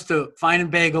it comes to finding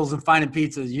bagels and finding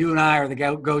pizzas, you and I are the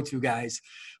go-to guys.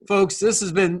 Folks, this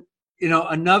has been,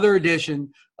 another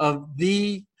edition of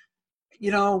it's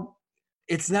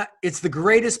the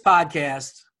greatest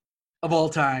podcast of all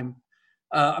time.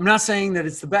 I'm not saying that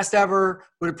it's the best ever,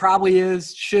 but it probably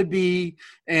is, should be.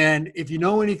 And if you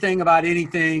know anything about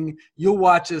anything, you'll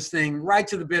watch this thing right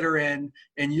to the bitter end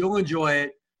and you'll enjoy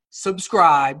it.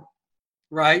 Subscribe,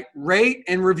 right? Rate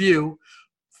and review.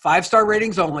 5-star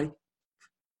ratings only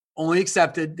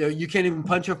accepted. You can't even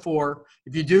punch a 4.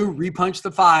 If you do, repunch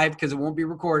the 5 because it won't be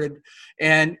recorded.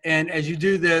 And as you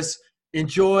do this,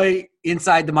 enjoy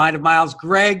Inside the Mind of Miles.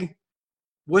 Greg,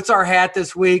 what's our hat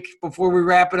this week before we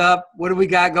wrap it up? What do we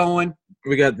got going?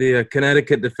 We got the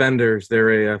Connecticut Defenders.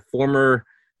 They're a former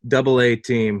AA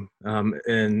team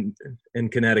in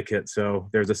Connecticut. So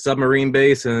there's a submarine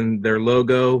base, and their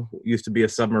logo used to be a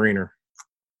submariner.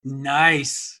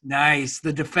 Nice.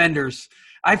 The Defenders.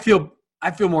 I feel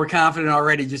more confident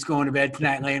already just going to bed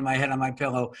tonight, laying my head on my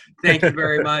pillow. Thank you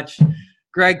very much.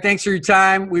 Greg, thanks for your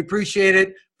time. We appreciate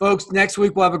it. Folks, next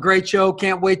week we'll have a great show.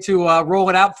 Can't wait to roll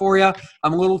it out for you.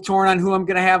 I'm a little torn on who I'm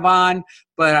going to have on,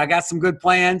 but I got some good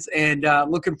plans and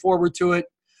looking forward to it.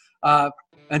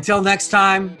 Until next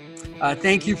time,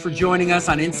 thank you for joining us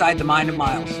on Inside the Mind of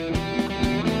Miles.